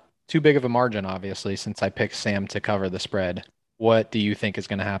not too big of a margin, obviously, since I picked Sam to cover the spread. What do you think is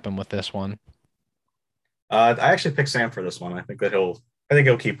going to happen with this one? I actually picked Sam for this one. I think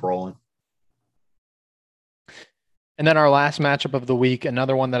he'll keep rolling. And then our last matchup of the week,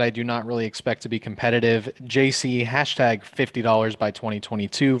 another one that I do not really expect to be competitive. JC hashtag $50 by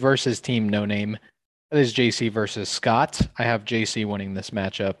 2022 versus Team No Name. That is JC versus Scott. I have JC winning this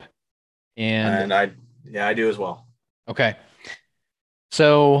matchup. And I do as well. Okay.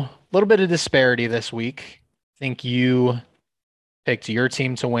 So a little bit of disparity this week. I think you picked your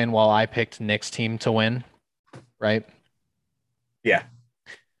team to win while I picked Nick's team to win, right? Yeah.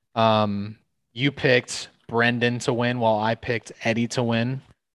 You picked Brendan to win while I picked Eddie to win.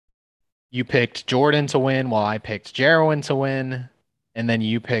 You picked Jordan to win while I picked Jerwin to win. And then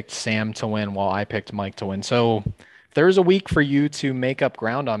you picked Sam to win while I picked Mike to win. So if there's a week for you to make up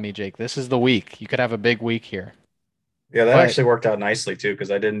ground on me, Jake, this is the week. You could have a big week here. Yeah, that actually worked out nicely too,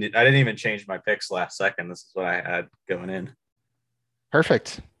 because I didn't even change my picks last second. This is what I had going in.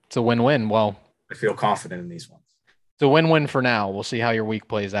 Perfect. It's a win-win. Well, I feel confident in these ones. It's a win-win for now. We'll see how your week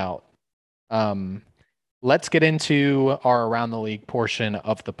plays out. Let's get into our Around the League portion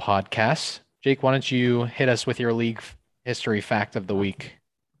of the podcast. Jake, why don't you hit us with your league history fact of the week?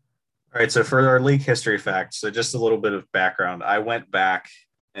 All right, so for our league history facts, so just a little bit of background. I went back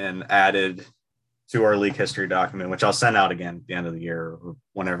and added to our league history document, which I'll send out again at the end of the year or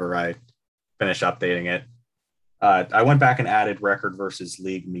whenever I finish updating it. I went back and added record versus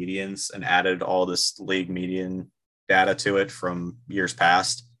league medians and added all this league median data to it from years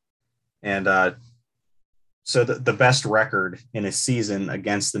past. And so the best record in a season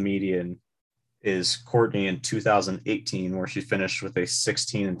against the median is Courtney in 2018, where she finished with a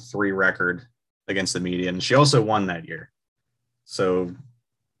 16-3 record against the median. She also won that year. So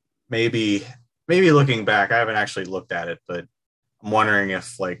maybe looking back, I haven't actually looked at it, but I'm wondering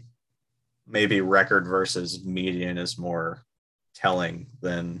if maybe record versus median is more telling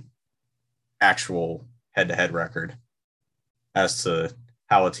than actual head-to-head record as to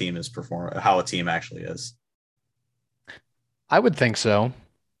how a team actually is. I would think so.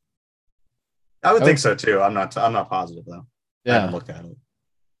 I would think so too. I'm not positive though. Yeah. I haven't looked at it.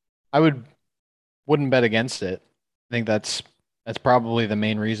 I wouldn't bet against it. I think that's probably the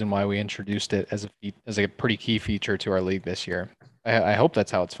main reason why we introduced it as a pretty key feature to our league this year. I hope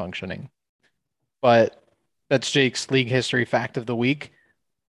that's how it's functioning. But that's Jake's league history fact of the week.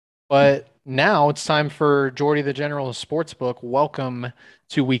 But now it's time for Jordy the General Sportsbook. Welcome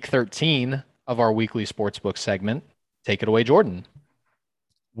to week 13 of our weekly sportsbook segment. Take it away, Jordan.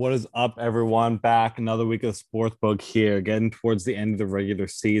 What is up, everyone? Back another week of Sportsbook here, getting towards the end of the regular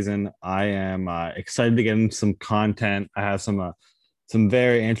season. I am excited to get into some content. I have some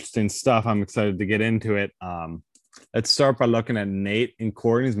very interesting stuff. I'm excited to get into it. Let's start by looking at Nate and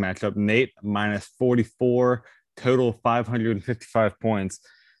Courtney's matchup. Nate minus 44, total 555 points.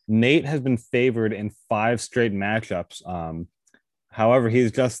 Nate has been favored in 5 straight matchups. However,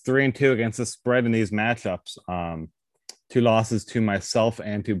 he's just 3-2 against the spread in these matchups. 2 losses to myself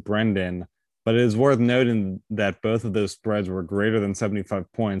and to Brendan, but it is worth noting that both of those spreads were greater than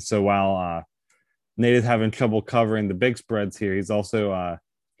 75 points. So while Nate is having trouble covering the big spreads here, he's also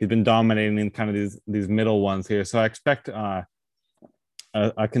he's been dominating in kind of these middle ones here. So I expect a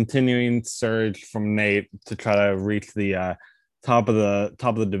continuing surge from Nate to try to reach the top of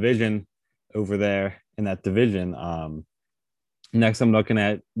the division over there in that division. Next, I'm looking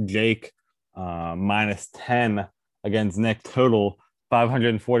at Jake minus 10 against Nick, total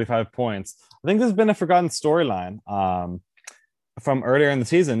 545 points. I think this has been a forgotten storyline from earlier in the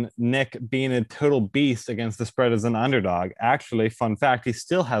season. Nick being a total beast against the spread as an underdog. Actually, fun fact, he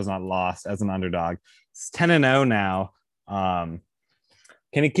still has not lost as an underdog. It's 10-0 now.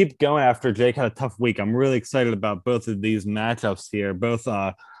 Can he keep going after Jake had a tough week? I'm really excited about both of these matchups here. Both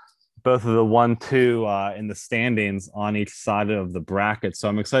of the 1-2 in the standings on each side of the bracket. So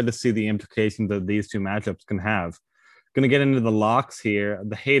I'm excited to see the implications that these 2 matchups can have. Going to get into the locks here.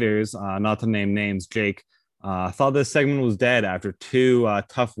 The haters, not to name names, Jake, thought this segment was dead after 2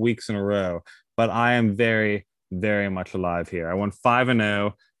 tough weeks in a row. But I am very, very much alive here. I won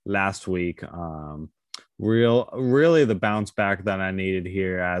 5-0 last week. really the bounce back that I needed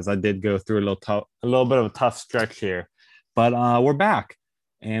here, as I did go through a little bit of a tough stretch here. But we're back,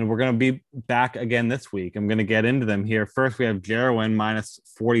 and we're gonna be back again this week. I'm gonna get into them here. First, we have Jarwin minus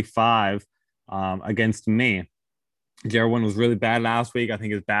 45 against me. Jarwin was really bad last week. I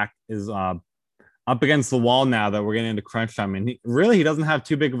think his back is up against the wall now that we're getting into crunch time. And he doesn't have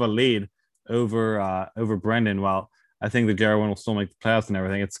too big of a lead over Brendan. Well, I think the Jarwin will still make the playoffs and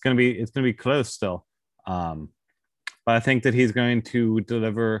everything. It's gonna be close still. But I think that he's going to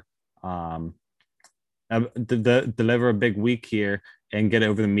deliver deliver a big week here and get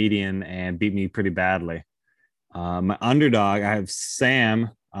over the median and beat me pretty badly. My underdog, I have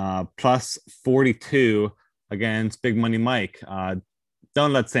Sam plus 42 against Big Money Mike.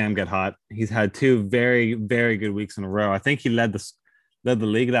 Don't let Sam get hot. He's had two very, very good weeks in a row. I think he led the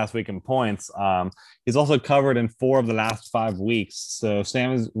league last week in points. He's also covered in 4 of the last 5 weeks. So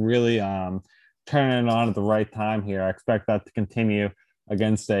Sam is really turning it on at the right time here. I expect that to continue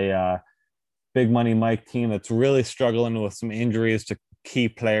against a Big Money Mike team that's really struggling with some injuries to key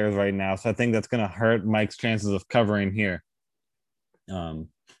players right now. So I think that's going to hurt Mike's chances of covering here.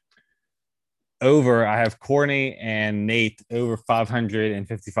 Over, I have Courtney and Nate over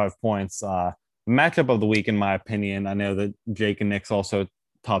 555 points. Matchup of the week, in my opinion. I know that Jake and Nick's also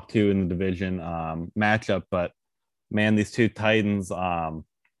top 2 in the division matchup, but man, these two Titans are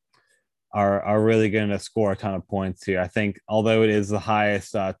really going to score a ton of points here. I think, although it is the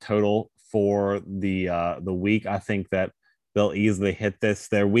highest total for the week, I think that they'll easily hit this.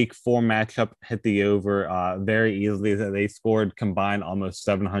 Their week 4 matchup hit the over very easily. They scored combined almost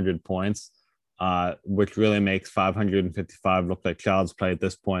 700 points, which really makes 555 look like child's play at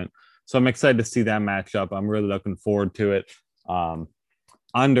this point. So I'm excited to see that matchup. I'm really looking forward to it.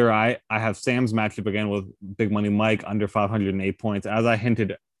 Under, I have Sam's matchup again with Big Money Mike under 508 points. As I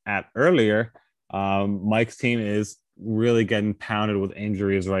hinted at earlier, Mike's team is really getting pounded with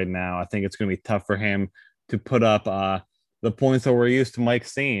injuries right now. I think it's going to be tough for him to put up the points that we're used to Mike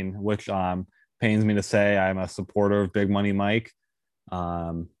seeing, which pains me to say. I'm a supporter of Big Money Mike.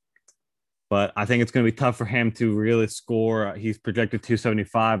 But I think it's going to be tough for him to really score. He's projected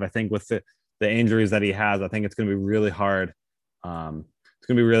 275. I think with the injuries that he has, I think it's going to be really hard. It's going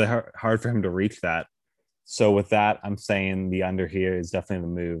to be really hard for him to reach that. So with that, I'm saying the under here is definitely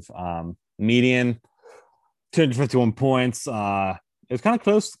the move. Median, 251 points. It was kind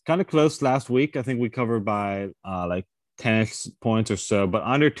of close last week. I think we covered by like 10-ish points or so, but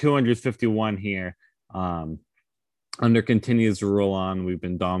under 251 here. Under continues to roll on. We've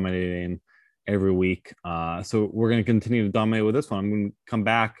been dominating every week. So we're going to continue to dominate with this one. I'm going to come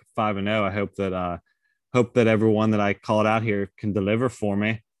back 5-0. I hope that everyone that I called out here can deliver for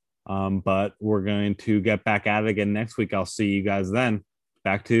me. But we're going to get back at it again next week. I'll see you guys then.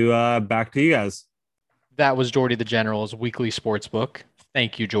 Back to you guys. That was Jordy the General's weekly sports book.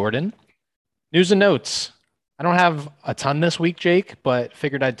 Thank you, Jordan. News and notes. I don't have a ton this week, Jake, but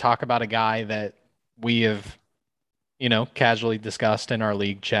figured I'd talk about a guy that we have, casually discussed in our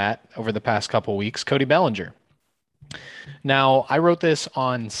league chat over the past couple weeks, Cody Bellinger. Now, I wrote this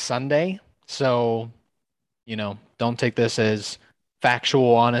on Sunday, so, don't take this as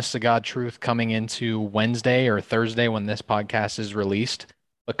factual, honest to God truth coming into Wednesday or Thursday when this podcast is released.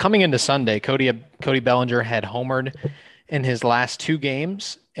 But coming into Sunday, Cody Bellinger had homered in his last 2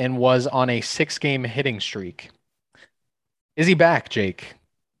 games and was on a 6-game hitting streak. Is he back, Jake?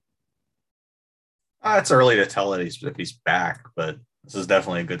 It's early to tell that if he's back, but this is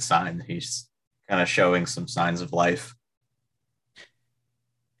definitely a good sign. He's kind of showing some signs of life.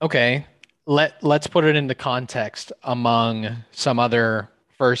 Okay, let's put it into context among some other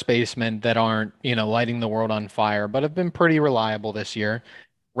first basemen that aren't, lighting the world on fire, but have been pretty reliable this year.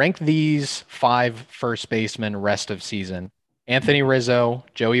 Rank these 5 first basemen rest of season: Anthony Rizzo,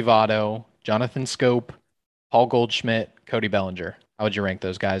 Joey Votto, Jonathan Scope, Paul Goldschmidt, Cody Bellinger. How would you rank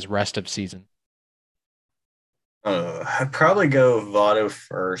those guys rest of season? I'd probably go Votto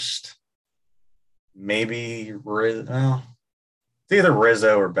first. Maybe Rizzo. It's either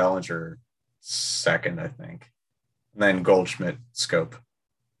Rizzo or Bellinger second, I think. And then Goldschmidt, Scope.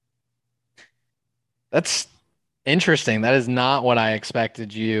 That's interesting. That is not what I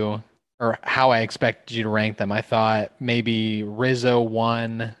expected you, or how I expected you to rank them. I thought maybe Rizzo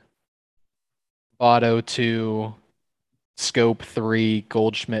 1, Votto 2, Scope 3,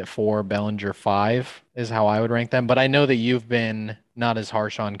 Goldschmidt 4, Bellinger 5 is how I would rank them. But I know that you've been not as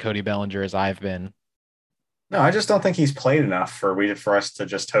harsh on Cody Bellinger as I've been. No, I just don't think he's played enough for us to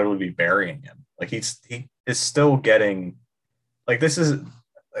just totally be burying him. Like he is still getting, like, this is,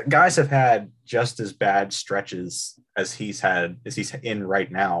 guys have had just as bad stretches as he's in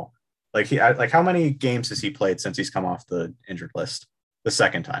right now, Like how many games has he played since he's come off the injured list the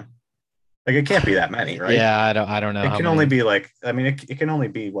second time? Like it can't be that many, right? Yeah, I don't know It how can many. only be like, I mean, it can only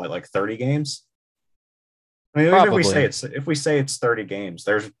be what, like 30 games? I mean, even Probably. if we say it's 30 games,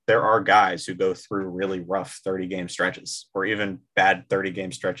 there are guys who go through really rough 30 game stretches or even bad 30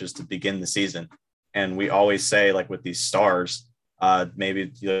 game stretches to begin the season. And we always say, like with these stars,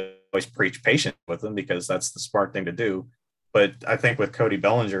 maybe you always preach patience with them because that's the smart thing to do. But I think with Cody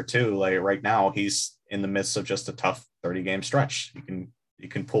Bellinger too, like right now, he's in the midst of just a tough 30 game stretch. You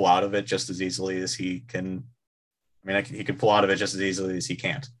can pull out of it just as easily as he can. I mean, he can pull out of it just as easily as he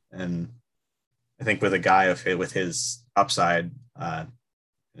can't. And I think with a guy with his upside,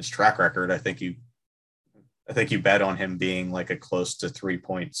 his track record, I think you bet on him being like a close to 3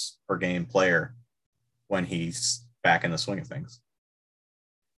 points per game player when he's back in the swing of things.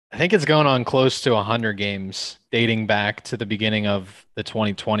 I think it's going on close to 100 games dating back to the beginning of the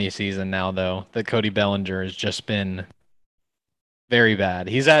 2020 season now, though, that Cody Bellinger has just been very bad.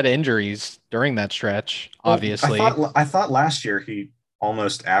 He's had injuries during that stretch, Well, obviously. I thought last year he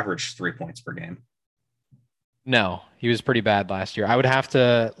almost averaged 3 points per game. No, he was pretty bad last year. I would have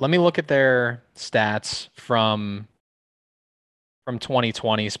to let me look at their stats from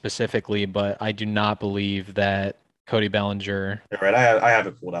 2020 specifically, but I do not believe that Cody Bellinger. You're right. I have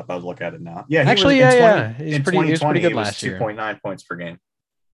it pulled up. I was looking at it now. Yeah, he was Actually, in yeah, 20 yeah. in He was pretty 2020, good he was last year. 2.9 points per game.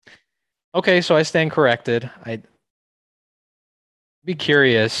 Okay, so I stand corrected. I'd be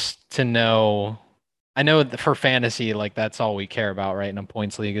curious to know. I know that for fantasy, like that's all we care about, right? In a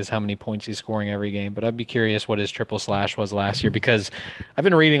points league is how many points he's scoring every game. But I'd be curious what his triple slash was last year because I've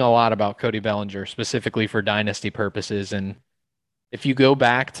been reading a lot about Cody Bellinger specifically for dynasty purposes. And if you go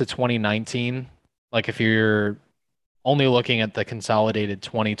back to 2019, like if you're only looking at the consolidated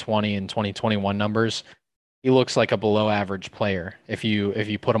 2020 and 2021 numbers, he looks like a below average player if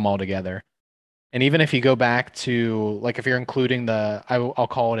you put them all together. And even if you go back to like if you're including I'll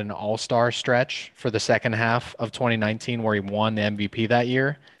call it an all-star stretch for the second half of 2019 where he won the MVP that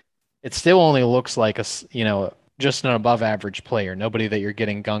year, it still only looks like just an above average player, nobody that you're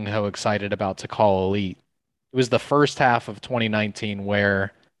getting gung ho excited about to call elite. It was the first half of 2019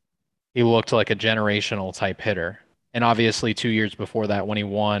 where he looked like a generational type hitter. And obviously 2 years before that when he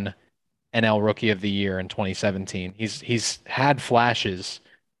won NL Rookie of the Year in 2017, he's had flashes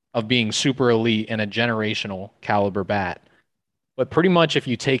of being super elite and a generational caliber bat. But pretty much if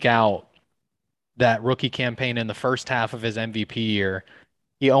you take out that rookie campaign in the first half of his MVP year,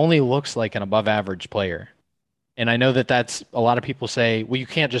 he only looks like an above average player. And I know that that's a lot of people say, well, you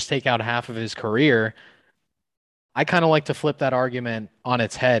can't just take out half of his career. I kind of like to flip that argument on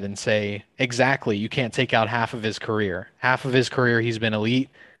its head and say, exactly, you can't take out half of his career. Half of his career, he's been elite.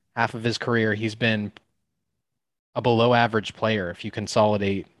 Half of his career, he's been a below average player if you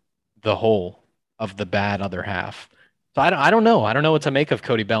consolidate the whole of the bad other half. So I don't know. I don't know what to make of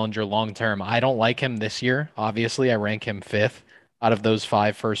Cody Bellinger long term. I don't like him this year. Obviously, I rank him fifth out of those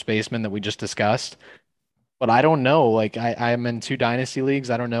five first basemen that we just discussed. But I don't know. Like I'm in two dynasty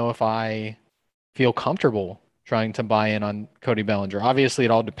leagues. I don't know if I feel comfortable trying to buy in on Cody Bellinger. Obviously,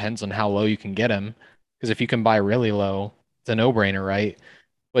 it all depends on how low you can get him. Because if you can buy really low, it's a no-brainer, right?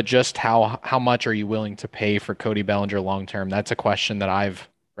 But just how much are you willing to pay for Cody Bellinger long term? That's a question that I've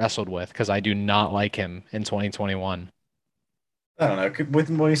wrestled with because I do not like him in 2021. I don't know.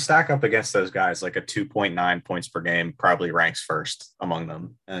 When you stack up against those guys, like a 2.9 points per game probably ranks first among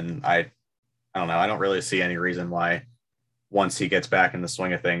them. And I don't know. I don't really see any reason why once he gets back in the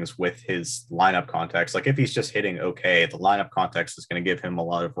swing of things with his lineup context, like if he's just hitting okay, the lineup context is going to give him a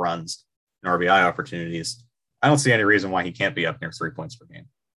lot of runs and RBI opportunities. I don't see any reason why he can't be up near 3 points per game.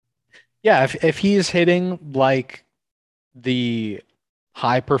 Yeah, if he's hitting like the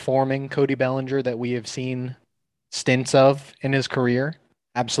high performing Cody Bellinger that we have seen stints of in his career,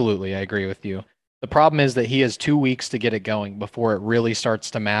 absolutely, I agree with you. The problem is that he has 2 weeks to get it going before it really starts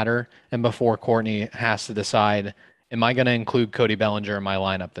to matter and before Courtney has to decide, am I going to include Cody Bellinger in my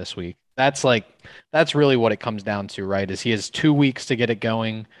lineup this week? That's really what it comes down to, right? Is he has 2 weeks to get it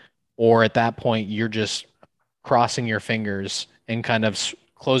going, or at that point, you're just crossing your fingers and kind of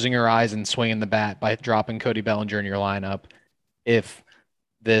closing your eyes and swinging the bat by dropping Cody Bellinger in your lineup if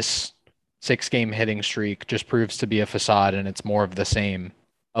this 6 game hitting streak just proves to be a facade and it's more of the same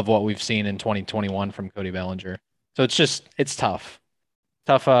of what we've seen in 2021 from Cody Bellinger. So it's tough.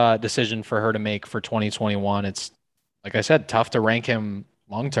 Tough decision for her to make for 2021. It's like I said, tough to rank him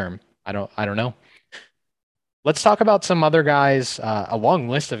long term. I don't know. Let's talk about some other guys, a long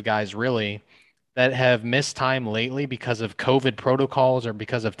list of guys really that have missed time lately because of COVID protocols or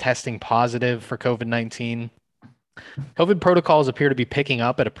because of testing positive for COVID-19. COVID protocols appear to be picking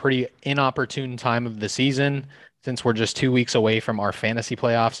up at a pretty inopportune time of the season since we're just 2 weeks away from our fantasy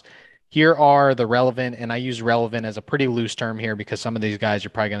playoffs. Here are the relevant, and I use relevant as a pretty loose term here because some of these guys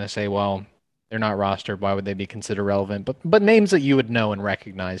you're probably going to say, well, they're not rostered. Why would they be considered relevant? But names that you would know and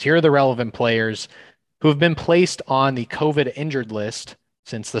recognize. Here are the relevant players who have been placed on the COVID injured list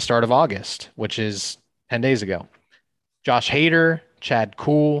since the start of August, which is 10 days ago. Josh Hader, Chad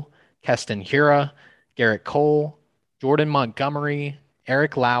Kuhl, Keston Hiura, Garrett Cole, Jordan Montgomery,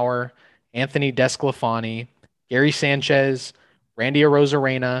 Eric Lauer, Anthony Desclafani, Gary Sanchez, Randy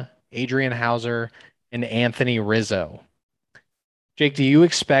Arozarena, Adrian Hauser, and Anthony Rizzo. Jake, do you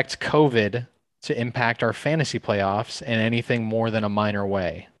expect COVID to impact our fantasy playoffs in anything more than a minor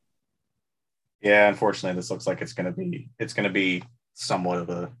way? Yeah, unfortunately, this looks like it's going to be somewhat of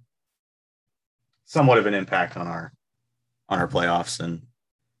an impact on our playoffs, and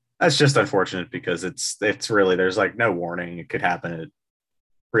that's just unfortunate because it's really, there's like no warning. It could happen at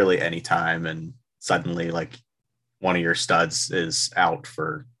really any time, and suddenly like one of your studs is out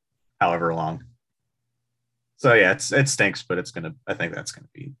for however long. So yeah, it stinks, but I think that's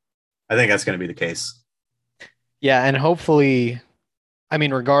gonna be the case. Yeah, and hopefully, I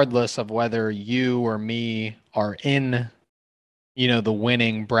mean, regardless of whether you or me are in, the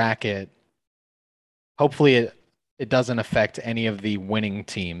winning bracket, hopefully it doesn't affect any of the winning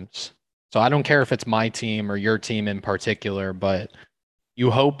teams. So I don't care if it's my team or your team in particular, but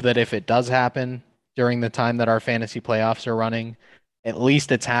you hope that if it does happen during the time that our fantasy playoffs are running, at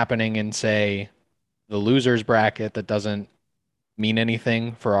least it's happening in, say, the losers bracket that doesn't mean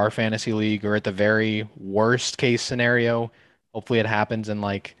anything for our fantasy league, or at the very worst case scenario, hopefully it happens in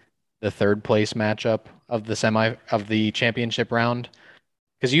like the third place matchup of the championship round.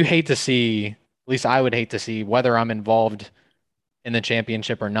 Because you hate to see, at least I would hate to see, whether I'm involved in the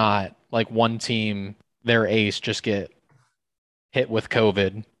championship or not, like one team, their ace just get hit with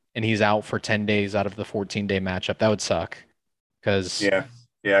COVID and he's out for 10 days out of the 14-day matchup. That would suck. Because yeah,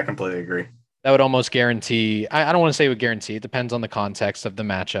 I completely agree. that would almost guarantee, I don't want to say it would guarantee, it depends on the context of the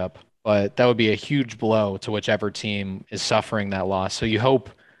matchup, but that would be a huge blow to whichever team is suffering that loss. So you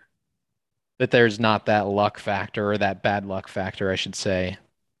hope that there's not that luck factor, or that bad luck factor, I should say,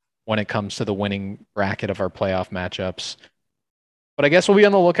 when it comes to the winning bracket of our playoff matchups. But I guess we'll be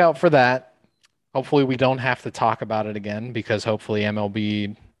on the lookout for that. Hopefully we don't have to talk about it again, because hopefully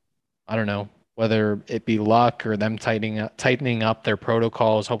MLB, I don't know, whether it be luck or them tightening up their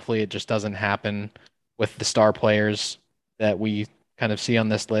protocols, hopefully it just doesn't happen with the star players that we kind of see on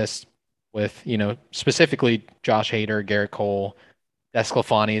this list with, specifically Josh Hader, Garrett Cole.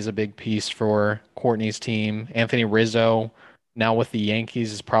 Desclafani is a big piece for Courtney's team. Anthony Rizzo, now with the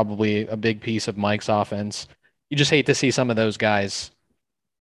Yankees, is probably a big piece of Mike's offense. You just hate to see some of those guys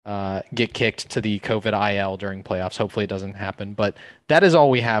get kicked to the COVID IL during playoffs. Hopefully it doesn't happen. But that is all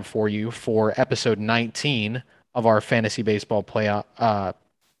we have for you for episode 19 of our fantasy baseball podcast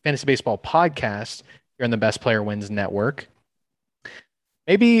here on the Best Player Wins Network.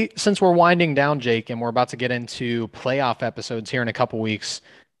 Maybe since we're winding down, Jake, and we're about to get into playoff episodes here in a couple weeks,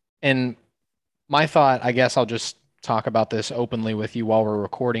 and my thought, I guess I'll just talk about this openly with you while we're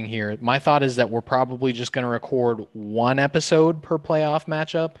recording here. My thought is that we're probably just going to record one episode per playoff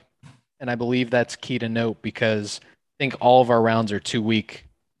matchup. And I believe that's key to note because I think all of our rounds are 2-week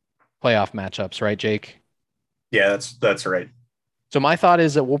playoff matchups, right, Jake? Yeah, that's right. So my thought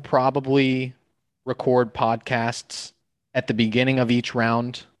is that we'll probably record podcasts at the beginning of each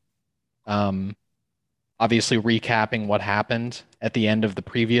round. Obviously recapping what happened at the end of the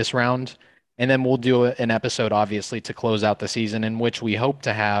previous round. And then we'll do an episode, obviously, to close out the season, in which we hope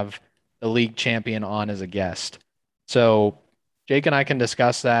to have the league champion on as a guest. So Jake and I can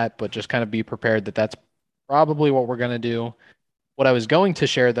discuss that, but just kind of be prepared that that's probably what we're going to do. What I was going to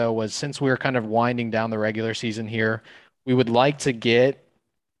share, though, was since we're kind of winding down the regular season here, we would like to get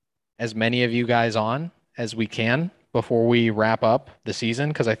as many of you guys on as we can before we wrap up the season,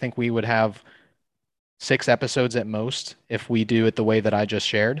 because I think we would have 6 episodes at most if we do it the way that I just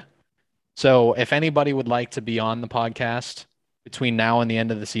shared. So if anybody would like to be on the podcast between now and the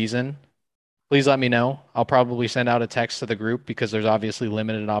end of the season, please let me know. I'll probably send out a text to the group because there's obviously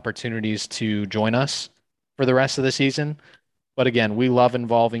limited opportunities to join us for the rest of the season. But again, we love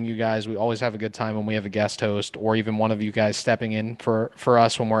involving you guys. We always have a good time when we have a guest host or even one of you guys stepping in for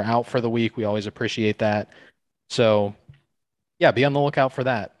us when we're out for the week. We always appreciate that. So yeah, be on the lookout for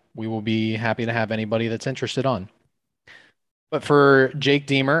that. We will be happy to have anybody that's interested on. But for Jake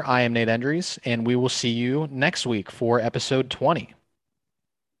Deemer, I am Nate Endries, and we will see you next week for episode 20.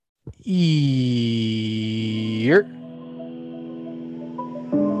 Ear.